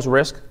has the most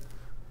risk?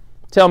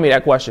 Tell me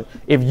that question.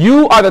 If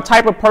you are the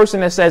type of person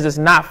that says it's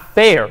not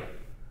fair,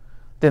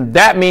 then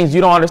that means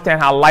you don't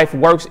understand how life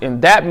works,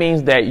 and that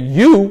means that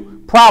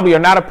you probably are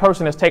not a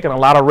person that's taking a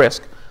lot of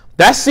risk.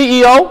 That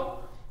CEO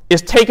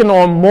is taking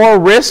on more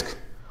risk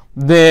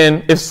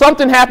than if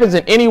something happens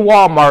in any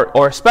Walmart,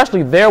 or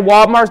especially their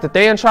Walmarts that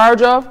they're in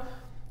charge of,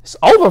 it's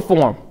over for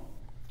them.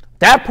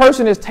 That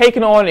person is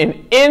taking on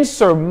an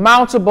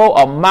insurmountable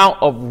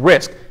amount of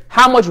risk.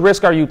 How much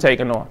risk are you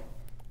taking on,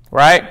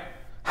 right?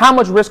 How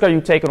much risk are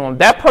you taking on?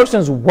 That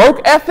person's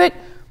work ethic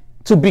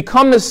to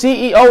become the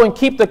CEO and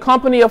keep the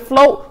company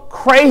afloat,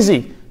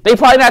 crazy. They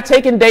probably not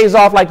taking days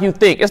off like you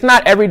think. It's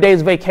not every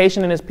day's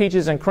vacation and it's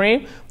peaches and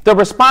cream. The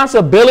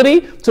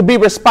responsibility to be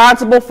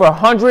responsible for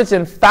hundreds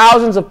and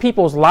thousands of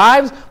people's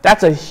lives,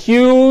 that's a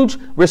huge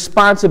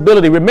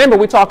responsibility. Remember,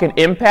 we're talking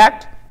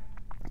impact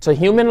to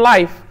human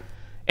life.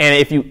 And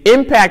if you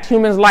impact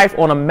humans' life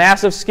on a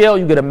massive scale,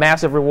 you get a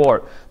massive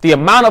reward. The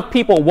amount of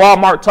people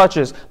Walmart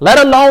touches, let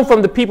alone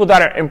from the people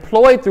that are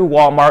employed through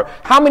Walmart,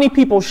 how many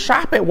people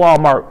shop at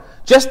Walmart?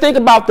 Just think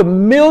about the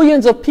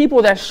millions of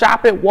people that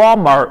shop at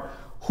Walmart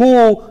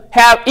who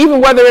have, even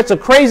whether it's a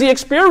crazy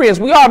experience,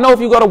 we all know if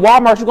you go to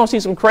Walmart, you're going to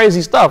see some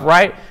crazy stuff,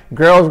 right?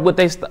 Girls with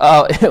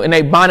in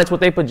their bonnets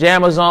with their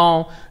pajamas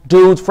on,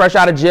 dudes fresh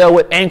out of jail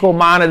with ankle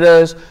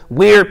monitors,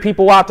 weird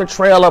people out the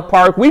trailer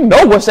park. We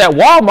know what's at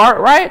Walmart,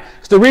 right?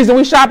 It's the reason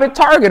we shop at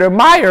Target or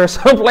Meijer or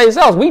someplace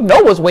else. We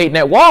know what's waiting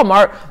at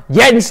Walmart,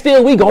 yet and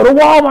still we go to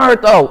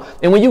Walmart though.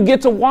 And when you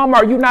get to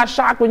Walmart, you're not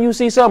shocked when you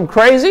see something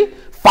crazy.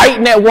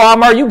 Fighting at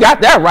Walmart, you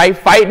got that right.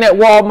 Fighting at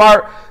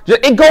Walmart,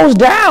 it goes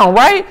down,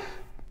 right?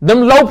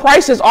 Them low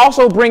prices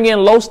also bring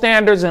in low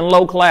standards and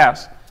low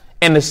class.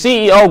 And the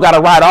CEO got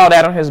to ride all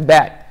that on his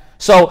back.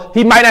 So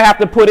he might not have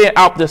to put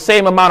out the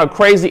same amount of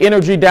crazy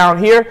energy down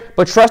here,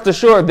 but trust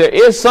assured there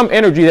is some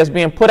energy that's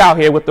being put out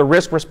here with the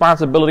risk,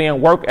 responsibility,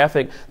 and work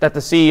ethic that the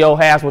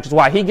CEO has, which is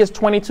why he gets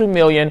 $22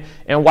 million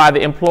and why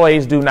the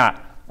employees do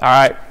not. All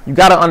right, you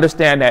got to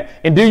understand that.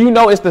 And do you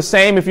know it's the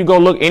same if you go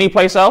look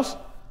anyplace else?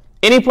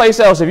 Anyplace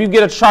else, if you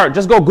get a chart,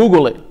 just go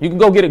Google it. You can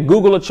go get it,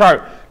 Google a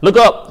chart. Look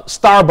up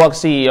Starbucks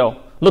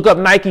CEO. Look up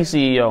Nike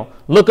CEO.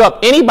 Look up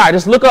anybody.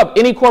 Just look up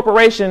any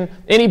corporation,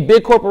 any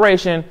big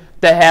corporation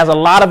that has a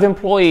lot of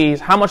employees,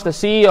 how much the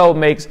CEO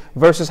makes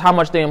versus how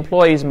much the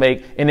employees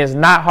make, and it's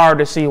not hard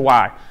to see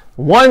why.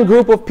 One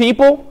group of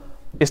people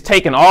is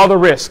taking all the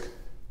risk,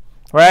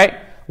 right?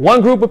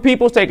 One group of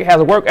people has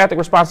a work ethic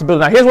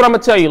responsibility. Now, here's what I'm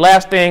going to tell you.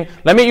 Last thing.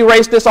 Let me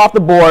erase this off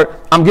the board.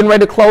 I'm getting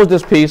ready to close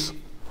this piece,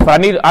 but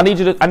I need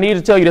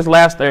to tell you this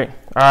last thing.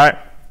 All right.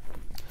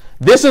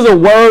 This is a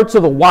word to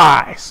the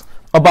wise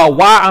about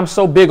why I'm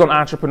so big on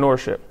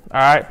entrepreneurship.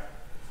 All right.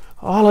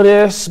 All of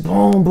this,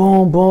 boom,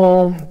 boom,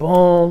 boom,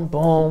 boom,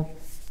 boom,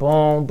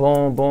 boom,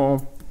 boom,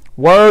 boom.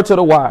 Word to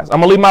the wise.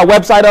 I'm going to leave my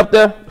website up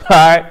there. All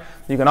right.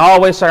 You can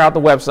always check out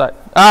the website.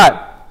 All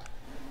right.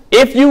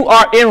 If you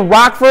are in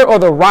Rockford or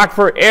the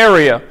Rockford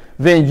area,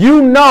 then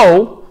you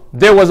know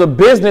there was a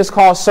business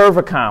called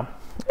Servicom.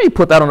 Let me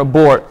put that on the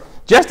board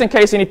just in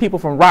case any people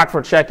from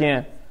Rockford check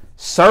in.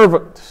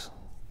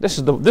 This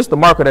is the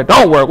marker that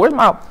don't work.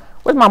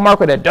 Where's my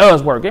marker that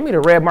does work? Give me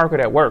the red marker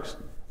that works.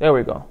 There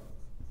we go.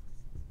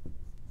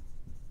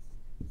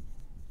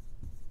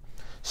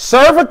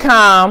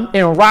 Servicom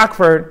in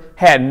Rockford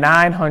had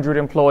 900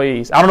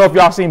 employees. I don't know if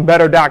y'all seen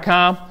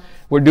better.com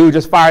where dude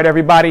just fired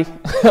everybody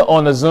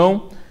on the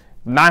Zoom.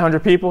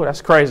 900 people, that's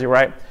crazy,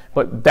 right?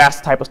 But that's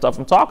the type of stuff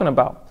I'm talking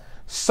about.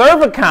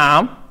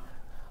 Servicom,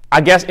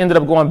 I guess, ended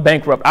up going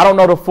bankrupt. I don't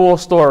know the full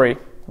story,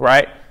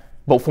 right?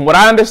 But from what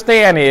I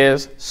understand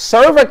is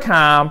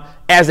Servicom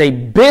as a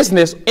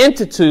business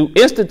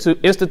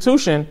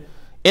institution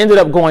ended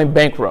up going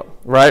bankrupt,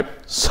 right?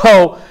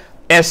 So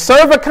as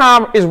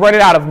Servicom is running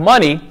out of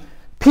money,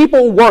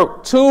 people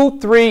worked 2,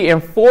 3,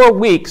 and 4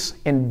 weeks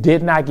and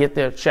did not get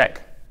their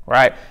check,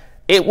 right?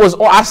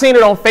 I seen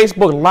it on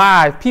Facebook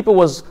Live. People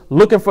was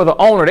looking for the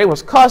owner. They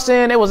was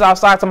cussing. They was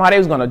outside somehow. They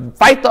was going to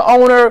fight the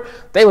owner.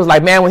 They was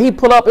like, man, when he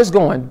pull up, it's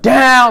going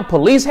down.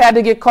 Police had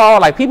to get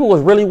called. Like, people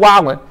was really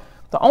wilding.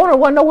 The owner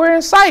wasn't nowhere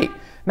in sight.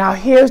 Now,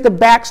 here's the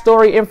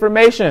backstory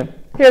information.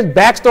 Here's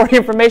backstory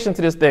information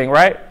to this thing,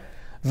 right?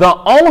 The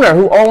owner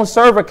who owns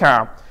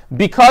Servacom,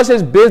 because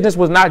his business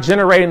was not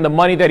generating the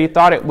money that he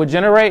thought it would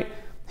generate,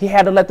 he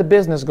had to let the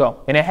business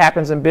go. And it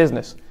happens in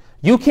business.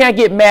 You can't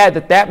get mad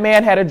that that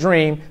man had a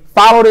dream,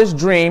 followed his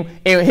dream,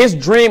 and his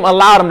dream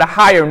allowed him to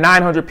hire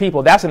 900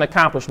 people. That's an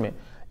accomplishment.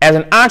 As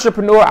an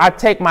entrepreneur, I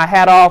take my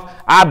hat off,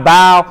 I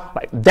bow.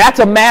 Like, that's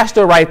a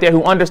master right there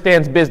who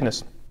understands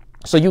business.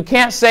 So you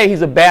can't say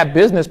he's a bad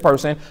business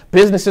person.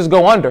 Businesses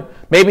go under.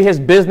 Maybe his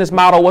business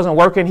model wasn't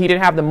working. He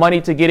didn't have the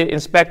money to get it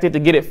inspected, to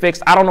get it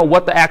fixed. I don't know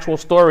what the actual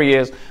story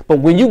is. But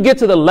when you get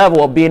to the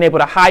level of being able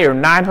to hire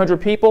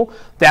 900 people,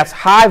 that's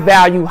high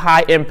value,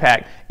 high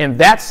impact. And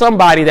that's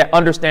somebody that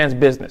understands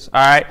business.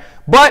 All right.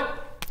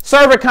 But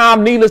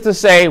Servacom, needless to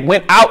say,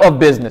 went out of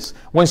business.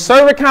 When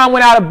Servacom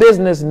went out of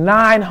business,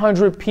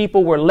 900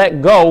 people were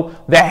let go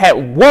that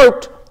had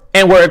worked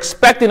and were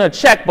expecting a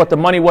check, but the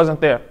money wasn't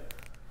there.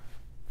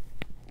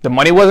 The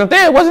money wasn't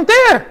there. It wasn't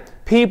there.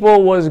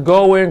 People was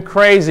going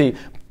crazy.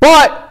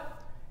 But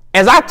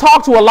as I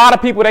talked to a lot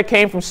of people that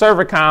came from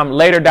Servacom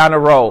later down the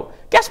road,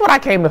 guess what I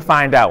came to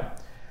find out?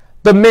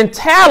 The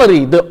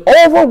mentality, the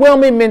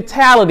overwhelming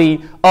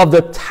mentality of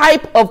the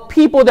type of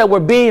people that were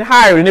being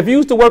hired. And if you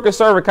used to work at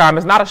Servacom,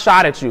 it's not a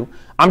shot at you.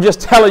 I'm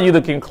just telling you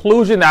the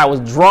conclusion that I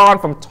was drawn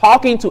from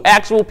talking to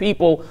actual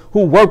people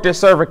who worked at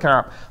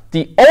Servacom.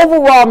 The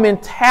overall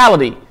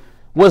mentality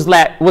was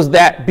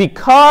that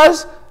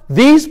because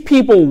these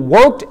people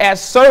worked at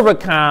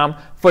Servacom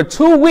for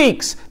 2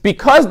 weeks,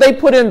 because they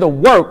put in the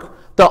work,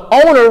 the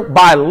owner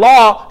by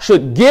law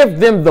should give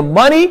them the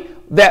money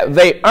that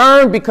they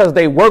earned because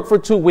they worked for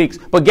 2 weeks.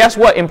 But guess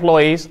what,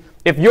 employees?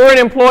 If you're an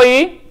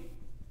employee,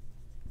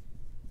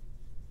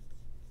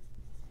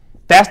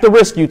 that's the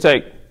risk you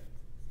take.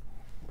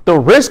 The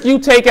risk you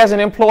take as an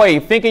employee,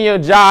 thinking your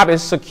job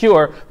is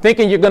secure,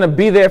 thinking you're going to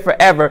be there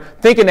forever,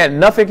 thinking that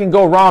nothing can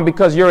go wrong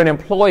because you're an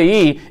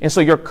employee and so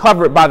you're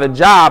covered by the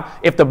job.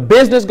 If the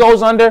business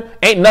goes under,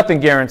 ain't nothing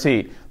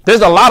guaranteed.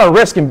 There's a lot of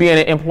risk in being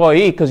an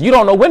employee because you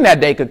don't know when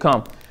that day could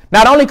come.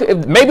 Not only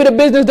maybe the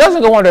business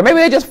doesn't go under, maybe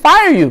they just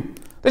fire you.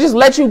 They just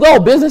let you go.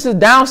 Businesses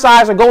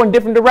downsize or go in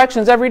different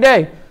directions every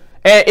day.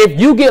 And if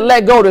you get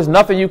let go, there's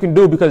nothing you can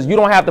do because you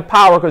don't have the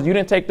power, because you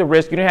didn't take the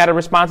risk, you didn't have the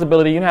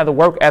responsibility, you didn't have the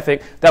work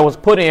ethic that was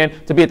put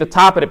in to be at the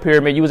top of the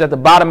pyramid. You was at the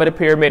bottom of the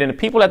pyramid, and the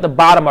people at the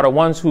bottom are the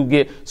ones who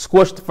get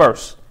squished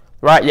first,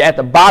 right? You're at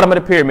the bottom of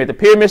the pyramid. The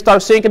pyramid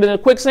starts sinking in the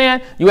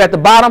quicksand. You at the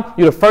bottom,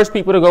 you're the first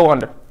people to go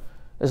under.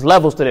 There's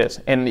levels to this.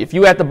 And if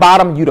you at the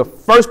bottom, you're the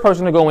first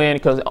person to go in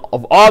because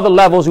of all the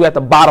levels, you at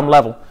the bottom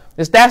level.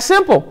 It's that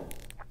simple.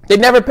 They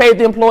never paid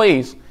the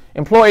employees.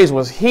 Employees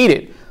was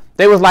heated.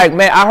 They was like,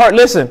 man, I heard,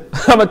 listen,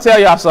 I'm going to tell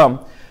y'all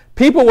something.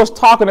 People was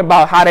talking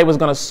about how they was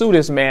going to sue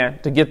this man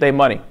to get their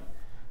money.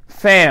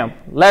 Fam,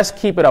 let's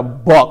keep it a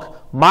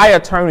buck. My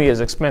attorney is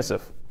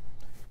expensive.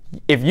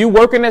 If you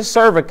working at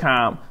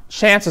Servacom,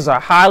 chances are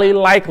highly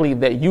likely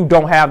that you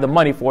don't have the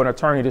money for an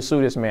attorney to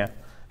sue this man.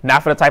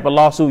 Not for the type of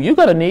lawsuit you're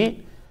going to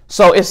need.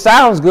 So it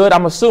sounds good,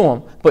 I'm going to sue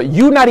him. But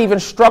you're not even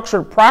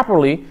structured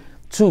properly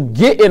to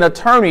get an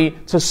attorney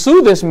to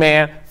sue this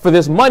man for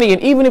this money.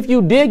 And even if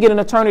you did get an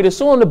attorney to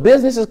sue him, the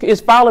business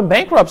is filing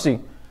bankruptcy.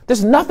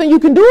 There's nothing you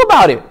can do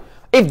about it.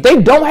 If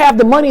they don't have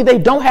the money, they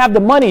don't have the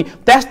money.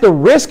 That's the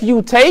risk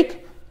you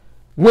take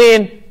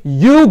when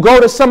you go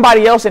to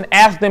somebody else and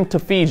ask them to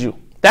feed you.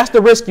 That's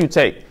the risk you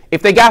take.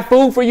 If they got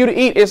food for you to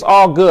eat, it's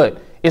all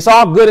good. It's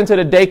all good until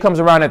the day comes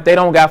around that they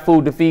don't got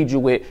food to feed you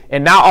with.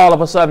 And now all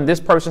of a sudden,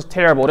 this person's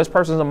terrible. This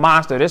person's a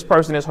monster. This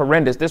person is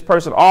horrendous. This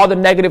person, all the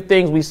negative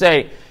things we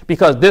say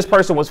because this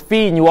person was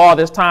feeding you all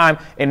this time.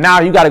 And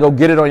now you got to go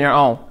get it on your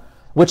own,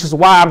 which is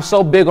why I'm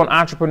so big on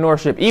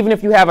entrepreneurship. Even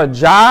if you have a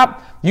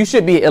job, you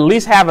should be at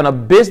least having a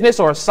business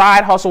or a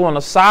side hustle on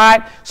the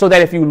side so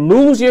that if you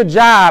lose your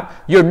job,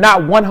 you're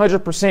not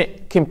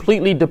 100%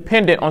 completely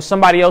dependent on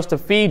somebody else to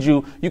feed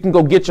you. You can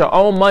go get your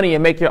own money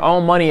and make your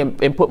own money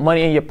and put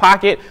money in your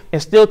pocket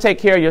and still take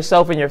care of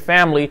yourself and your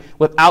family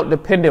without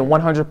depending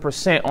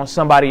 100% on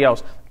somebody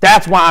else.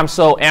 That's why I'm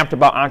so amped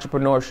about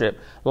entrepreneurship.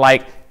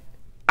 Like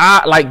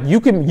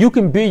you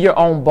can be your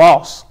own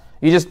boss.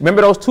 You just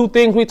remember those two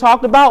things we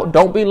talked about?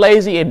 Don't be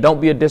lazy and don't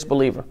be a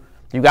disbeliever.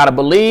 You got to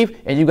believe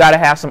and you got to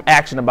have some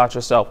action about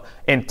yourself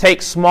and take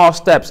small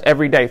steps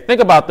every day. Think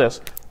about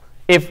this.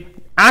 If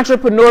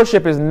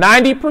entrepreneurship is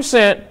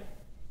 90%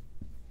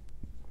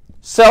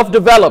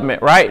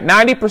 self-development, right?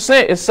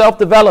 90% is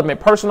self-development,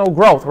 personal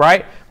growth,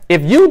 right?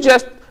 If you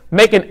just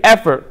make an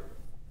effort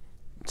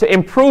to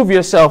improve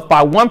yourself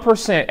by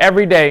 1%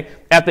 every day,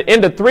 at the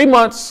end of 3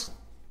 months,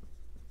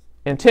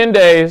 in 10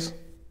 days,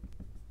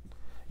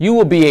 you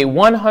will be a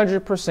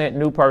 100%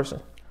 new person.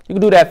 You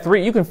can do that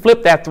you can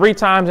flip that 3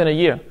 times in a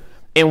year.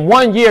 In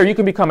 1 year, you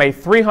can become a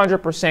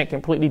 300%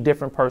 completely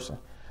different person.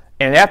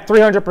 And that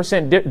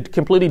 300%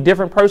 completely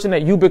different person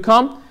that you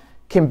become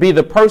can be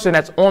the person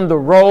that's on the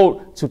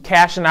road to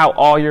cashing out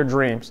all your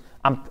dreams.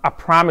 I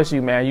promise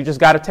you, man, you just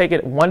got to take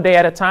it one day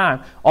at a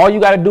time. All you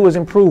got to do is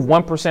improve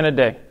 1% a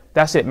day.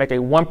 That's it. Make a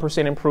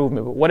 1%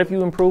 improvement. But what if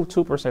you improve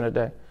 2% a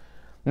day?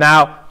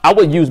 Now, I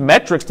would use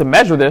metrics to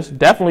measure this.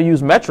 Definitely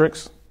use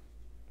metrics.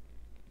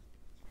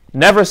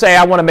 Never say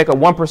I want to make a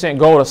 1%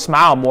 goal to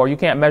smile more. You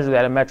can't measure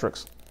that in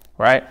metrics,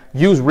 right?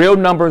 Use real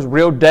numbers,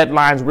 real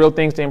deadlines, real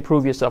things to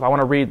improve yourself. I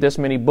want to read this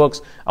many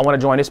books. I want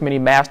to join this many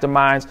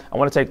masterminds. I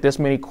want to take this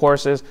many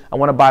courses. I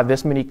want to buy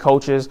this many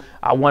coaches.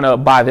 I want to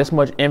buy this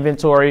much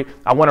inventory.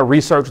 I want to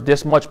research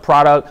this much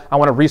product. I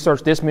want to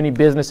research this many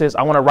businesses.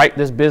 I want to write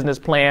this business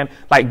plan.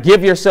 Like,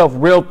 give yourself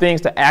real things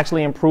to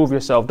actually improve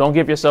yourself. Don't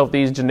give yourself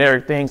these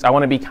generic things. I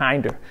want to be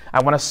kinder.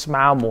 I want to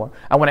smile more.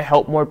 I want to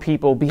help more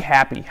people be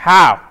happy.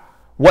 How?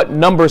 What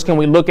numbers can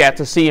we look at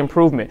to see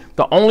improvement?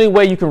 The only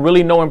way you can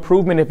really know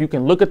improvement if you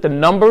can look at the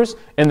numbers,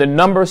 and the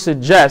numbers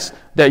suggest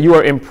that you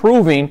are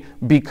improving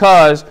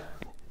because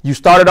you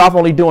started off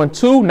only doing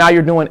 2, now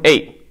you're doing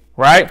 8,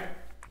 right?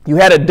 You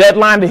had a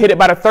deadline to hit it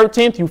by the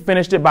 13th, you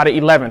finished it by the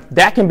 11th.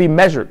 That can be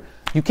measured.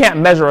 You can't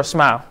measure a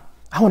smile.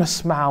 I want to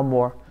smile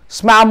more.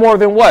 Smile more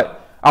than what?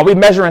 Are we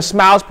measuring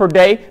smiles per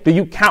day? Do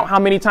you count how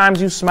many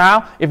times you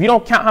smile? If you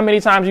don't count how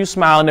many times you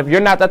smile, and if you're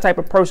not that type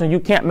of person, you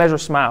can't measure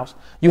smiles.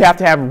 You have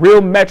to have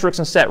real metrics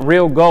and set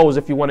real goals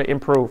if you want to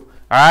improve.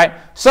 All right.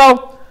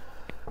 So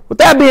with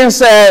that being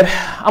said,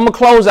 I'm going to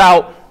close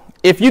out.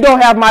 If you don't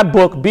have my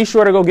book, be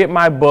sure to go get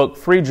my book,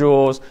 Free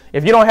Jewels.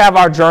 If you don't have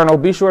our journal,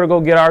 be sure to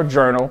go get our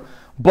journal.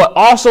 But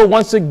also,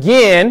 once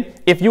again,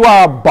 if you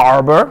are a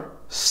barber,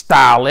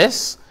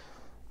 stylist,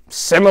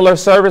 similar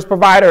service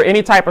provider,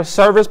 any type of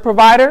service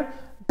provider,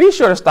 be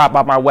sure to stop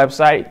by my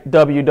website,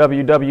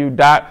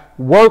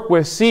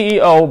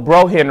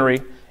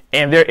 www.workwithceo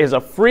and there is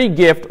a free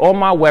gift on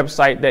my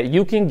website that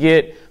you can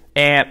get.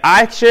 And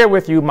I share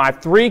with you my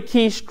 3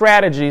 key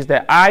strategies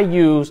that I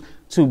use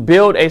to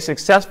build a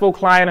successful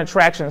client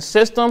attraction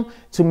system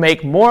to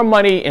make more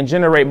money and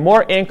generate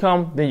more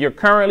income than you're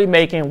currently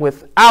making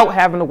without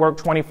having to work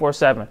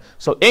 24/7.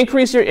 So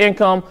increase your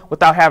income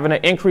without having to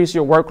increase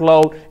your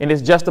workload. And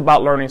it's just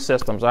about learning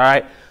systems. All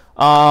right.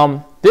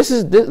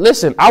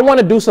 Listen, I want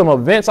to do some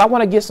events. I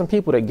want to get some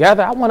people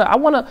together. I want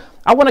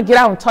to get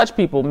out and touch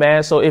people,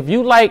 man. So if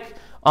you like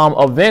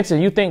events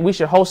and you think we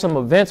should host some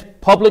events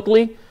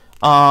publicly,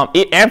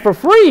 and for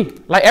free,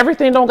 like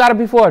everything don't got to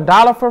be for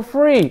 $1 for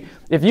free.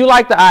 If you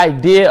like the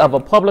idea of a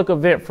public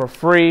event for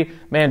free,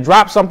 man,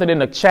 drop something in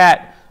the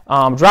chat.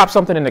 Drop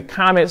something in the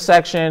comment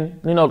section.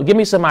 You know, give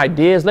me some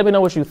ideas. Let me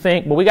know what you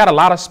think. But we got a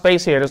lot of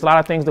space here. There's a lot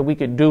of things that we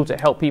could do to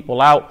help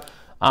people out.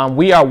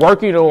 We are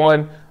working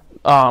on.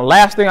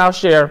 Last thing I'll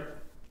share,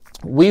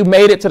 we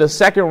made it to the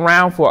 2nd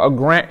round for a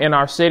grant in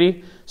our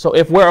city. So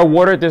if we're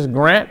awarded this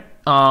grant,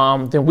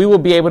 then we will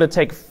be able to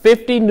take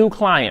 50 new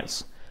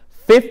clients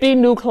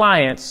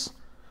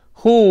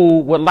who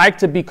would like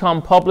to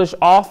become published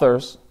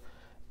authors.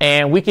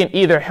 And we can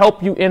either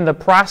help you in the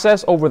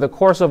process over the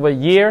course of a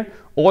year,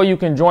 or you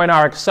can join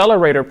our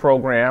accelerator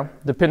program,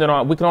 depending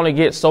on, we can only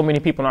get so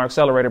many people in our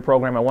accelerator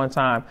program at one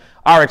time.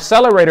 Our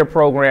accelerator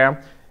program,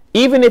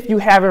 even if you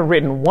haven't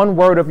written 1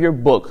 word of your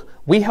book,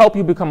 we help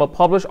you become a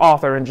published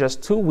author in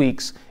just 2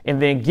 weeks, and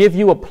then give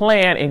you a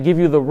plan and give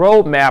you the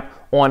roadmap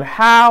on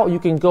how you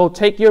can go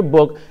take your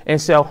book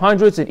and sell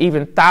hundreds and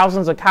even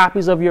thousands of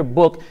copies of your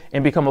book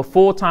and become a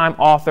full-time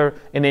author,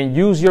 and then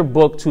use your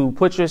book to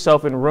put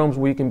yourself in rooms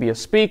where you can be a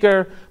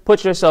speaker,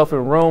 put yourself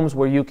in rooms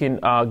where you can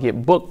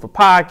get booked for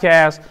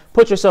podcasts,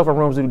 put yourself in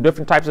rooms to do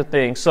different types of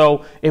things.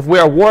 So if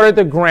we're awarded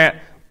the grant,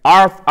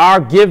 our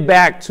give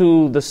back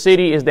to the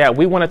city is that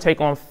we want to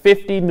take on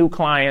 50 new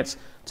clients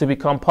to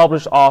become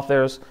published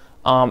authors.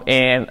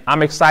 And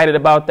I'm excited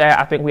about that.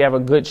 I think we have a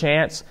good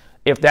chance.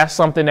 If that's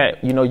something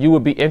that, you know, you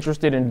would be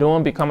interested in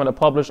doing, becoming a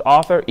published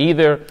author,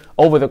 either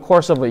over the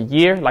course of a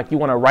year, like you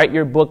want to write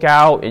your book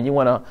out and you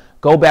want to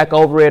go back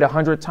over it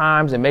 100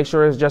 times and make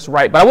sure it's just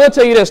right. But I will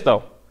tell you this,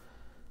 though,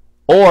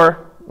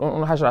 or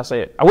how should I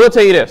say it? I will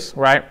tell you this,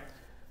 right?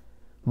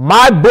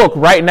 My book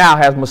right now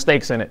has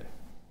mistakes in it.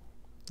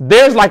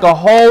 There's like a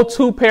whole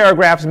 2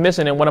 paragraphs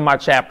missing in one of my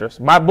chapters.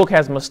 My book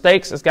has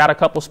mistakes. It's got a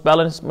couple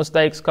spelling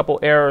mistakes, a couple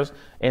errors,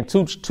 and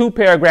two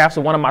paragraphs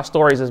of one of my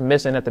stories is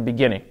missing at the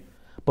beginning.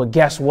 But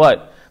guess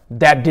what?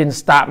 That didn't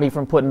stop me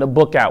from putting the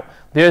book out.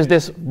 There's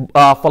this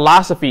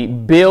philosophy,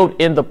 build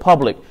in the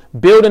public.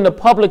 Build in the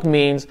public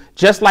means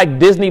just like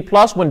Disney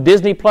Plus. When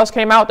Disney Plus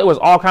came out, there was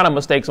all kind of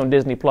mistakes on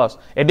Disney Plus.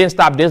 It didn't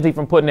stop Disney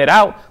from putting it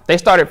out. They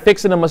started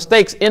fixing the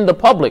mistakes in the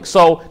public.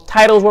 So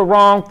titles were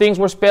wrong, things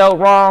were spelled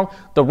wrong,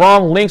 the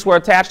wrong links were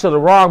attached to the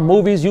wrong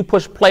movies. You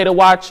push play to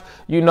watch,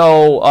 you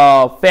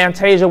know,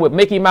 Fantasia with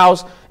Mickey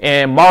Mouse,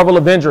 and Marvel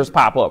Avengers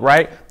pop up,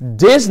 right?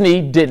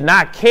 Disney did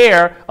not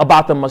care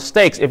about the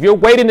mistakes. If you're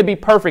waiting to be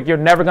perfect, you're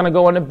never going to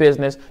go into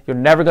business. You're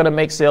never going to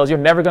make sales. You're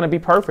never going to be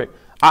perfect.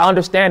 I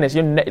understand this.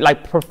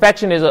 Like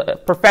perfection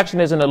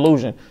is an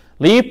illusion.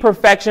 Leave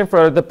perfection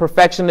for the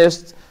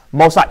perfectionists.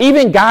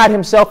 Even God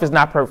himself is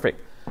not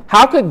perfect.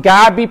 How could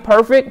God be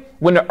perfect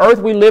when the earth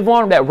we live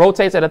on that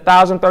rotates at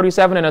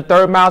 1,037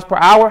 1/3 miles per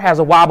hour has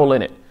a wobble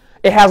in it?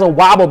 It has a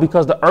wobble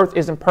because the earth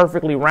isn't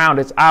perfectly round.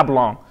 It's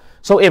oblong.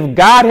 So if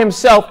God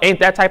himself ain't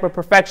that type of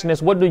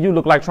perfectionist, what do you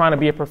look like trying to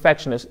be a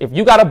perfectionist? If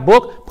you got a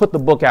book, put the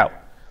book out.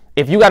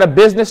 If you got a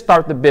business,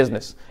 start the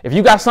business. If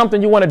you got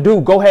something you want to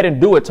do, go ahead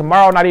and do it.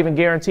 Tomorrow, not even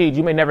guaranteed.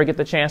 You may never get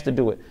the chance to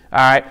do it. All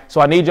right.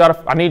 So I need y'all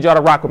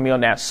to rock with me on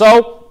that.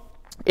 So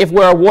if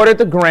we're awarded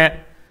the grant,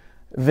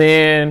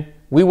 then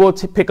we will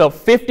pick up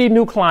 50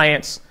 new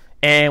clients.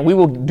 And we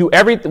will do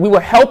everything. We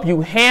will help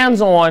you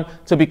hands-on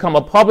to become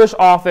a published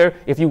author.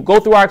 If you go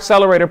through our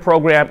accelerator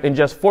program, in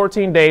just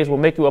 14 days, we'll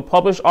make you a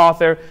published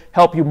author,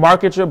 help you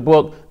market your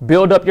book,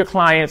 build up your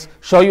clients,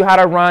 show you how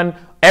to run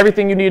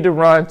everything you need to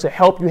run to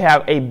help you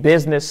have a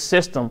business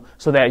system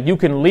so that you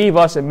can leave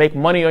us and make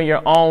money on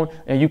your own,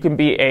 and you can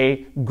be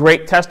a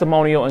great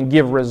testimonial and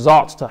give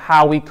results to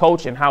how we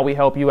coach and how we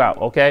help you out.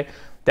 Okay.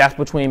 That's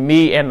between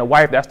me and the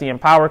wife. That's the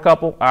Empower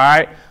couple. All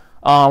right.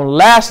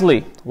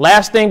 Lastly,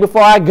 last thing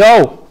before I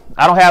go,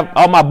 I don't have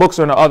all my books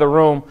are in the other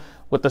room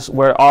with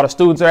where all the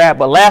students are at.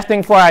 But last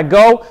thing before I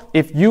go,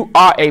 if you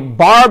are a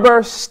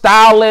barber,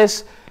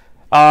 stylist,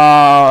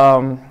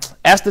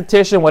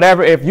 esthetician,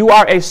 whatever, if you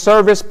are a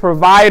service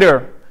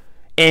provider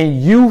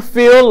and you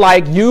feel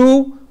like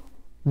you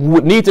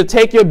would need to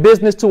take your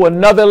business to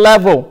another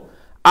level,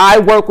 I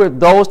work with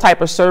those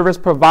type of service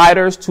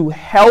providers to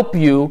help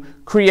you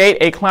create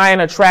a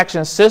client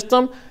attraction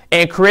system.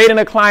 And creating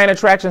a client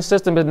attraction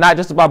system is not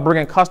just about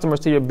bringing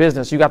customers to your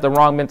business. You got the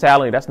wrong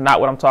mentality. That's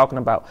not what I'm talking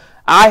about.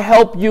 I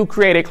help you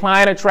create a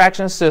client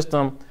attraction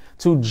system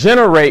to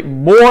generate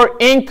more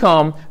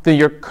income than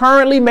you're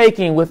currently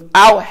making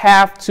without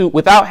having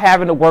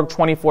to work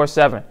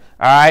 24/7.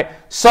 All right.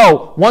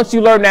 So once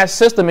you learn that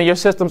system and your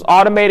system's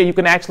automated, you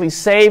can actually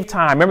save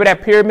time. Remember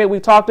that pyramid we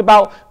talked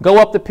about? Go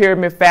up the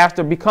pyramid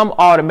faster, become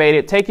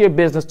automated, take your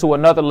business to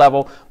another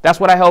level. That's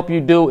what I help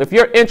you do. If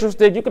you're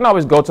interested, you can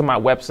always go to my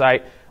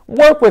website.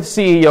 Work with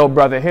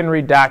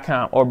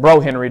CEOBrotherHenry.com or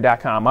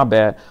BroHenry.com, my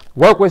bad.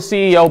 Work with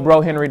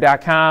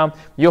CEOBroHenry.com.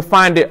 You'll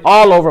find it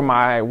all over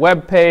my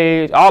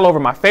webpage, all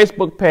over my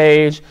Facebook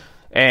page.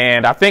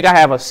 And I think I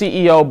have a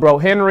CEO Bro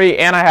Henry,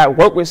 and I have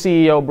Work with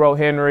CEO Bro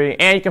Henry.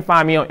 And you can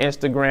find me on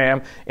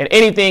Instagram and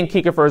anything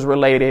Kiekerfers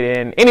related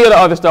and any of the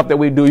other stuff that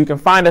we do. You can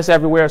find us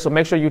everywhere. So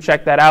make sure you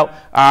check that out.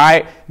 All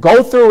right.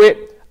 Go through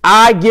it.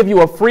 I give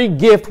you a free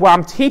gift where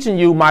I'm teaching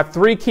you my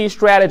 3 key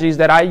strategies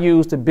that I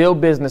use to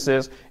build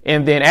businesses.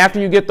 And then after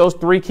you get those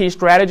 3 key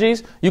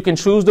strategies, you can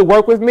choose to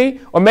work with me,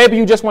 or maybe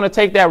you just want to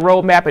take that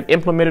roadmap and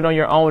implement it on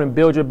your own and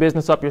build your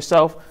business up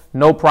yourself.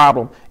 No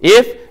problem.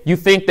 If you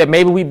think that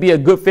maybe we'd be a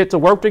good fit to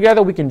work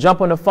together, we can jump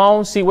on the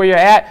phone, see where you're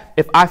at.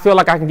 If I feel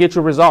like I can get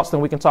you results,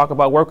 then we can talk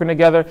about working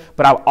together.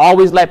 But I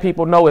always let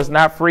people know it's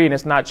not free and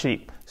it's not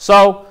cheap.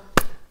 So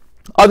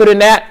other than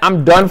that,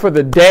 I'm done for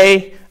the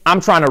day. I'm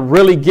trying to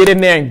really get in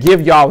there and give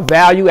y'all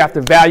value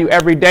after value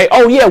every day.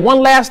 Oh yeah, one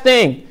last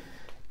thing.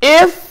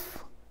 If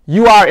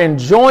you are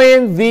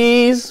enjoying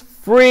these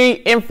free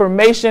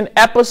information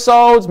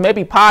episodes,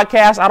 maybe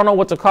podcasts, I don't know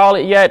what to call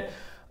it yet.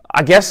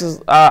 I guess,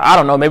 I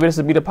don't know, maybe this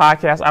would be the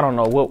podcast. I don't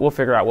know. We'll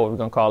figure out what we're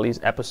going to call these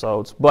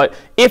episodes. But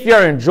if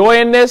you're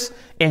enjoying this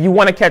and you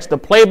want to catch the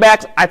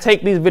playbacks, I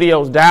take these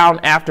videos down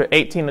after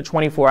 18 to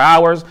 24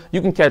 hours.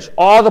 You can catch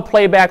all the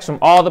playbacks from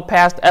all the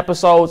past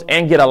episodes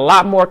and get a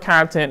lot more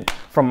content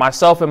from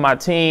myself and my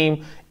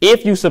team.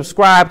 If you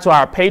subscribe to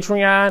our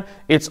Patreon,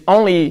 it's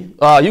only,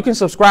 you can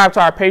subscribe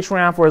to our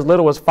Patreon for as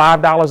little as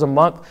 $5 a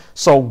month.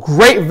 So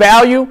great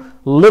value,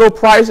 little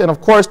price. And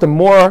of course, the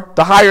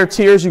higher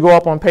tiers you go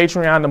up on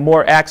Patreon, the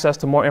more access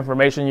to more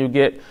information you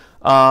get.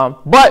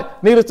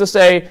 But needless to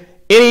say,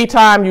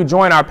 anytime you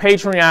join our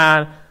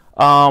Patreon,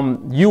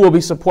 you will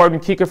be supporting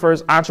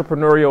Kiekerfers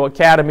Entrepreneurial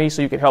Academy,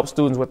 so you can help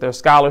students with their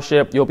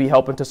scholarship. You'll be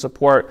helping to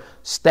support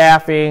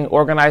staffing,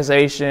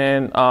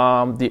 organization,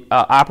 the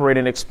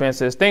operating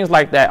expenses, things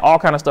like that, all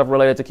kind of stuff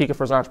related to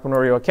Kiekerfers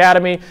Entrepreneurial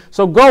Academy.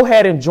 So go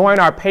ahead and join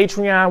our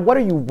Patreon. What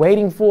are you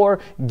waiting for?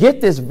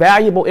 Get this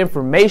valuable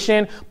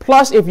information.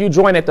 Plus, if you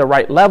join at the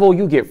right level,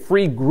 you get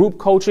free group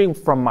coaching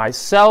from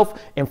myself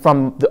and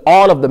from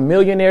all of the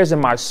millionaires in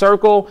my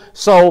circle.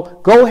 So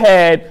go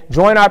ahead,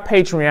 join our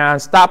Patreon,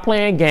 stop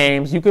playing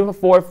games. You can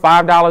afford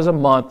 $5 a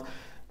month.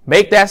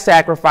 Make that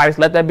sacrifice.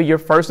 Let that be your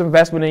first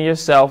investment in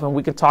yourself, and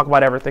we can talk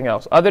about everything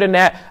else. Other than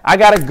that, I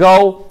got to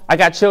go. I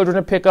got children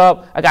to pick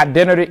up. I got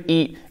dinner to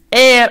eat.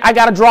 And I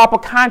got to draw up a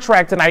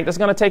contract tonight that's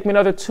going to take me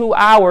another 2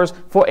 hours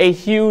for a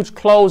huge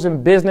close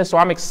in business. So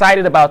I'm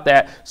excited about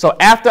that. So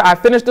after I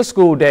finish the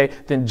school day,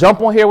 then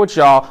jump on here with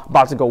y'all.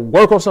 About to go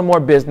work on some more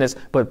business.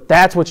 But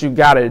that's what you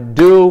got to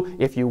do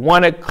if you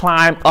want to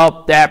climb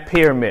up that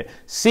pyramid.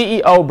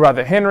 CEO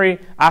Brother Henry,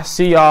 I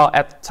see y'all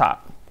at the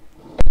top.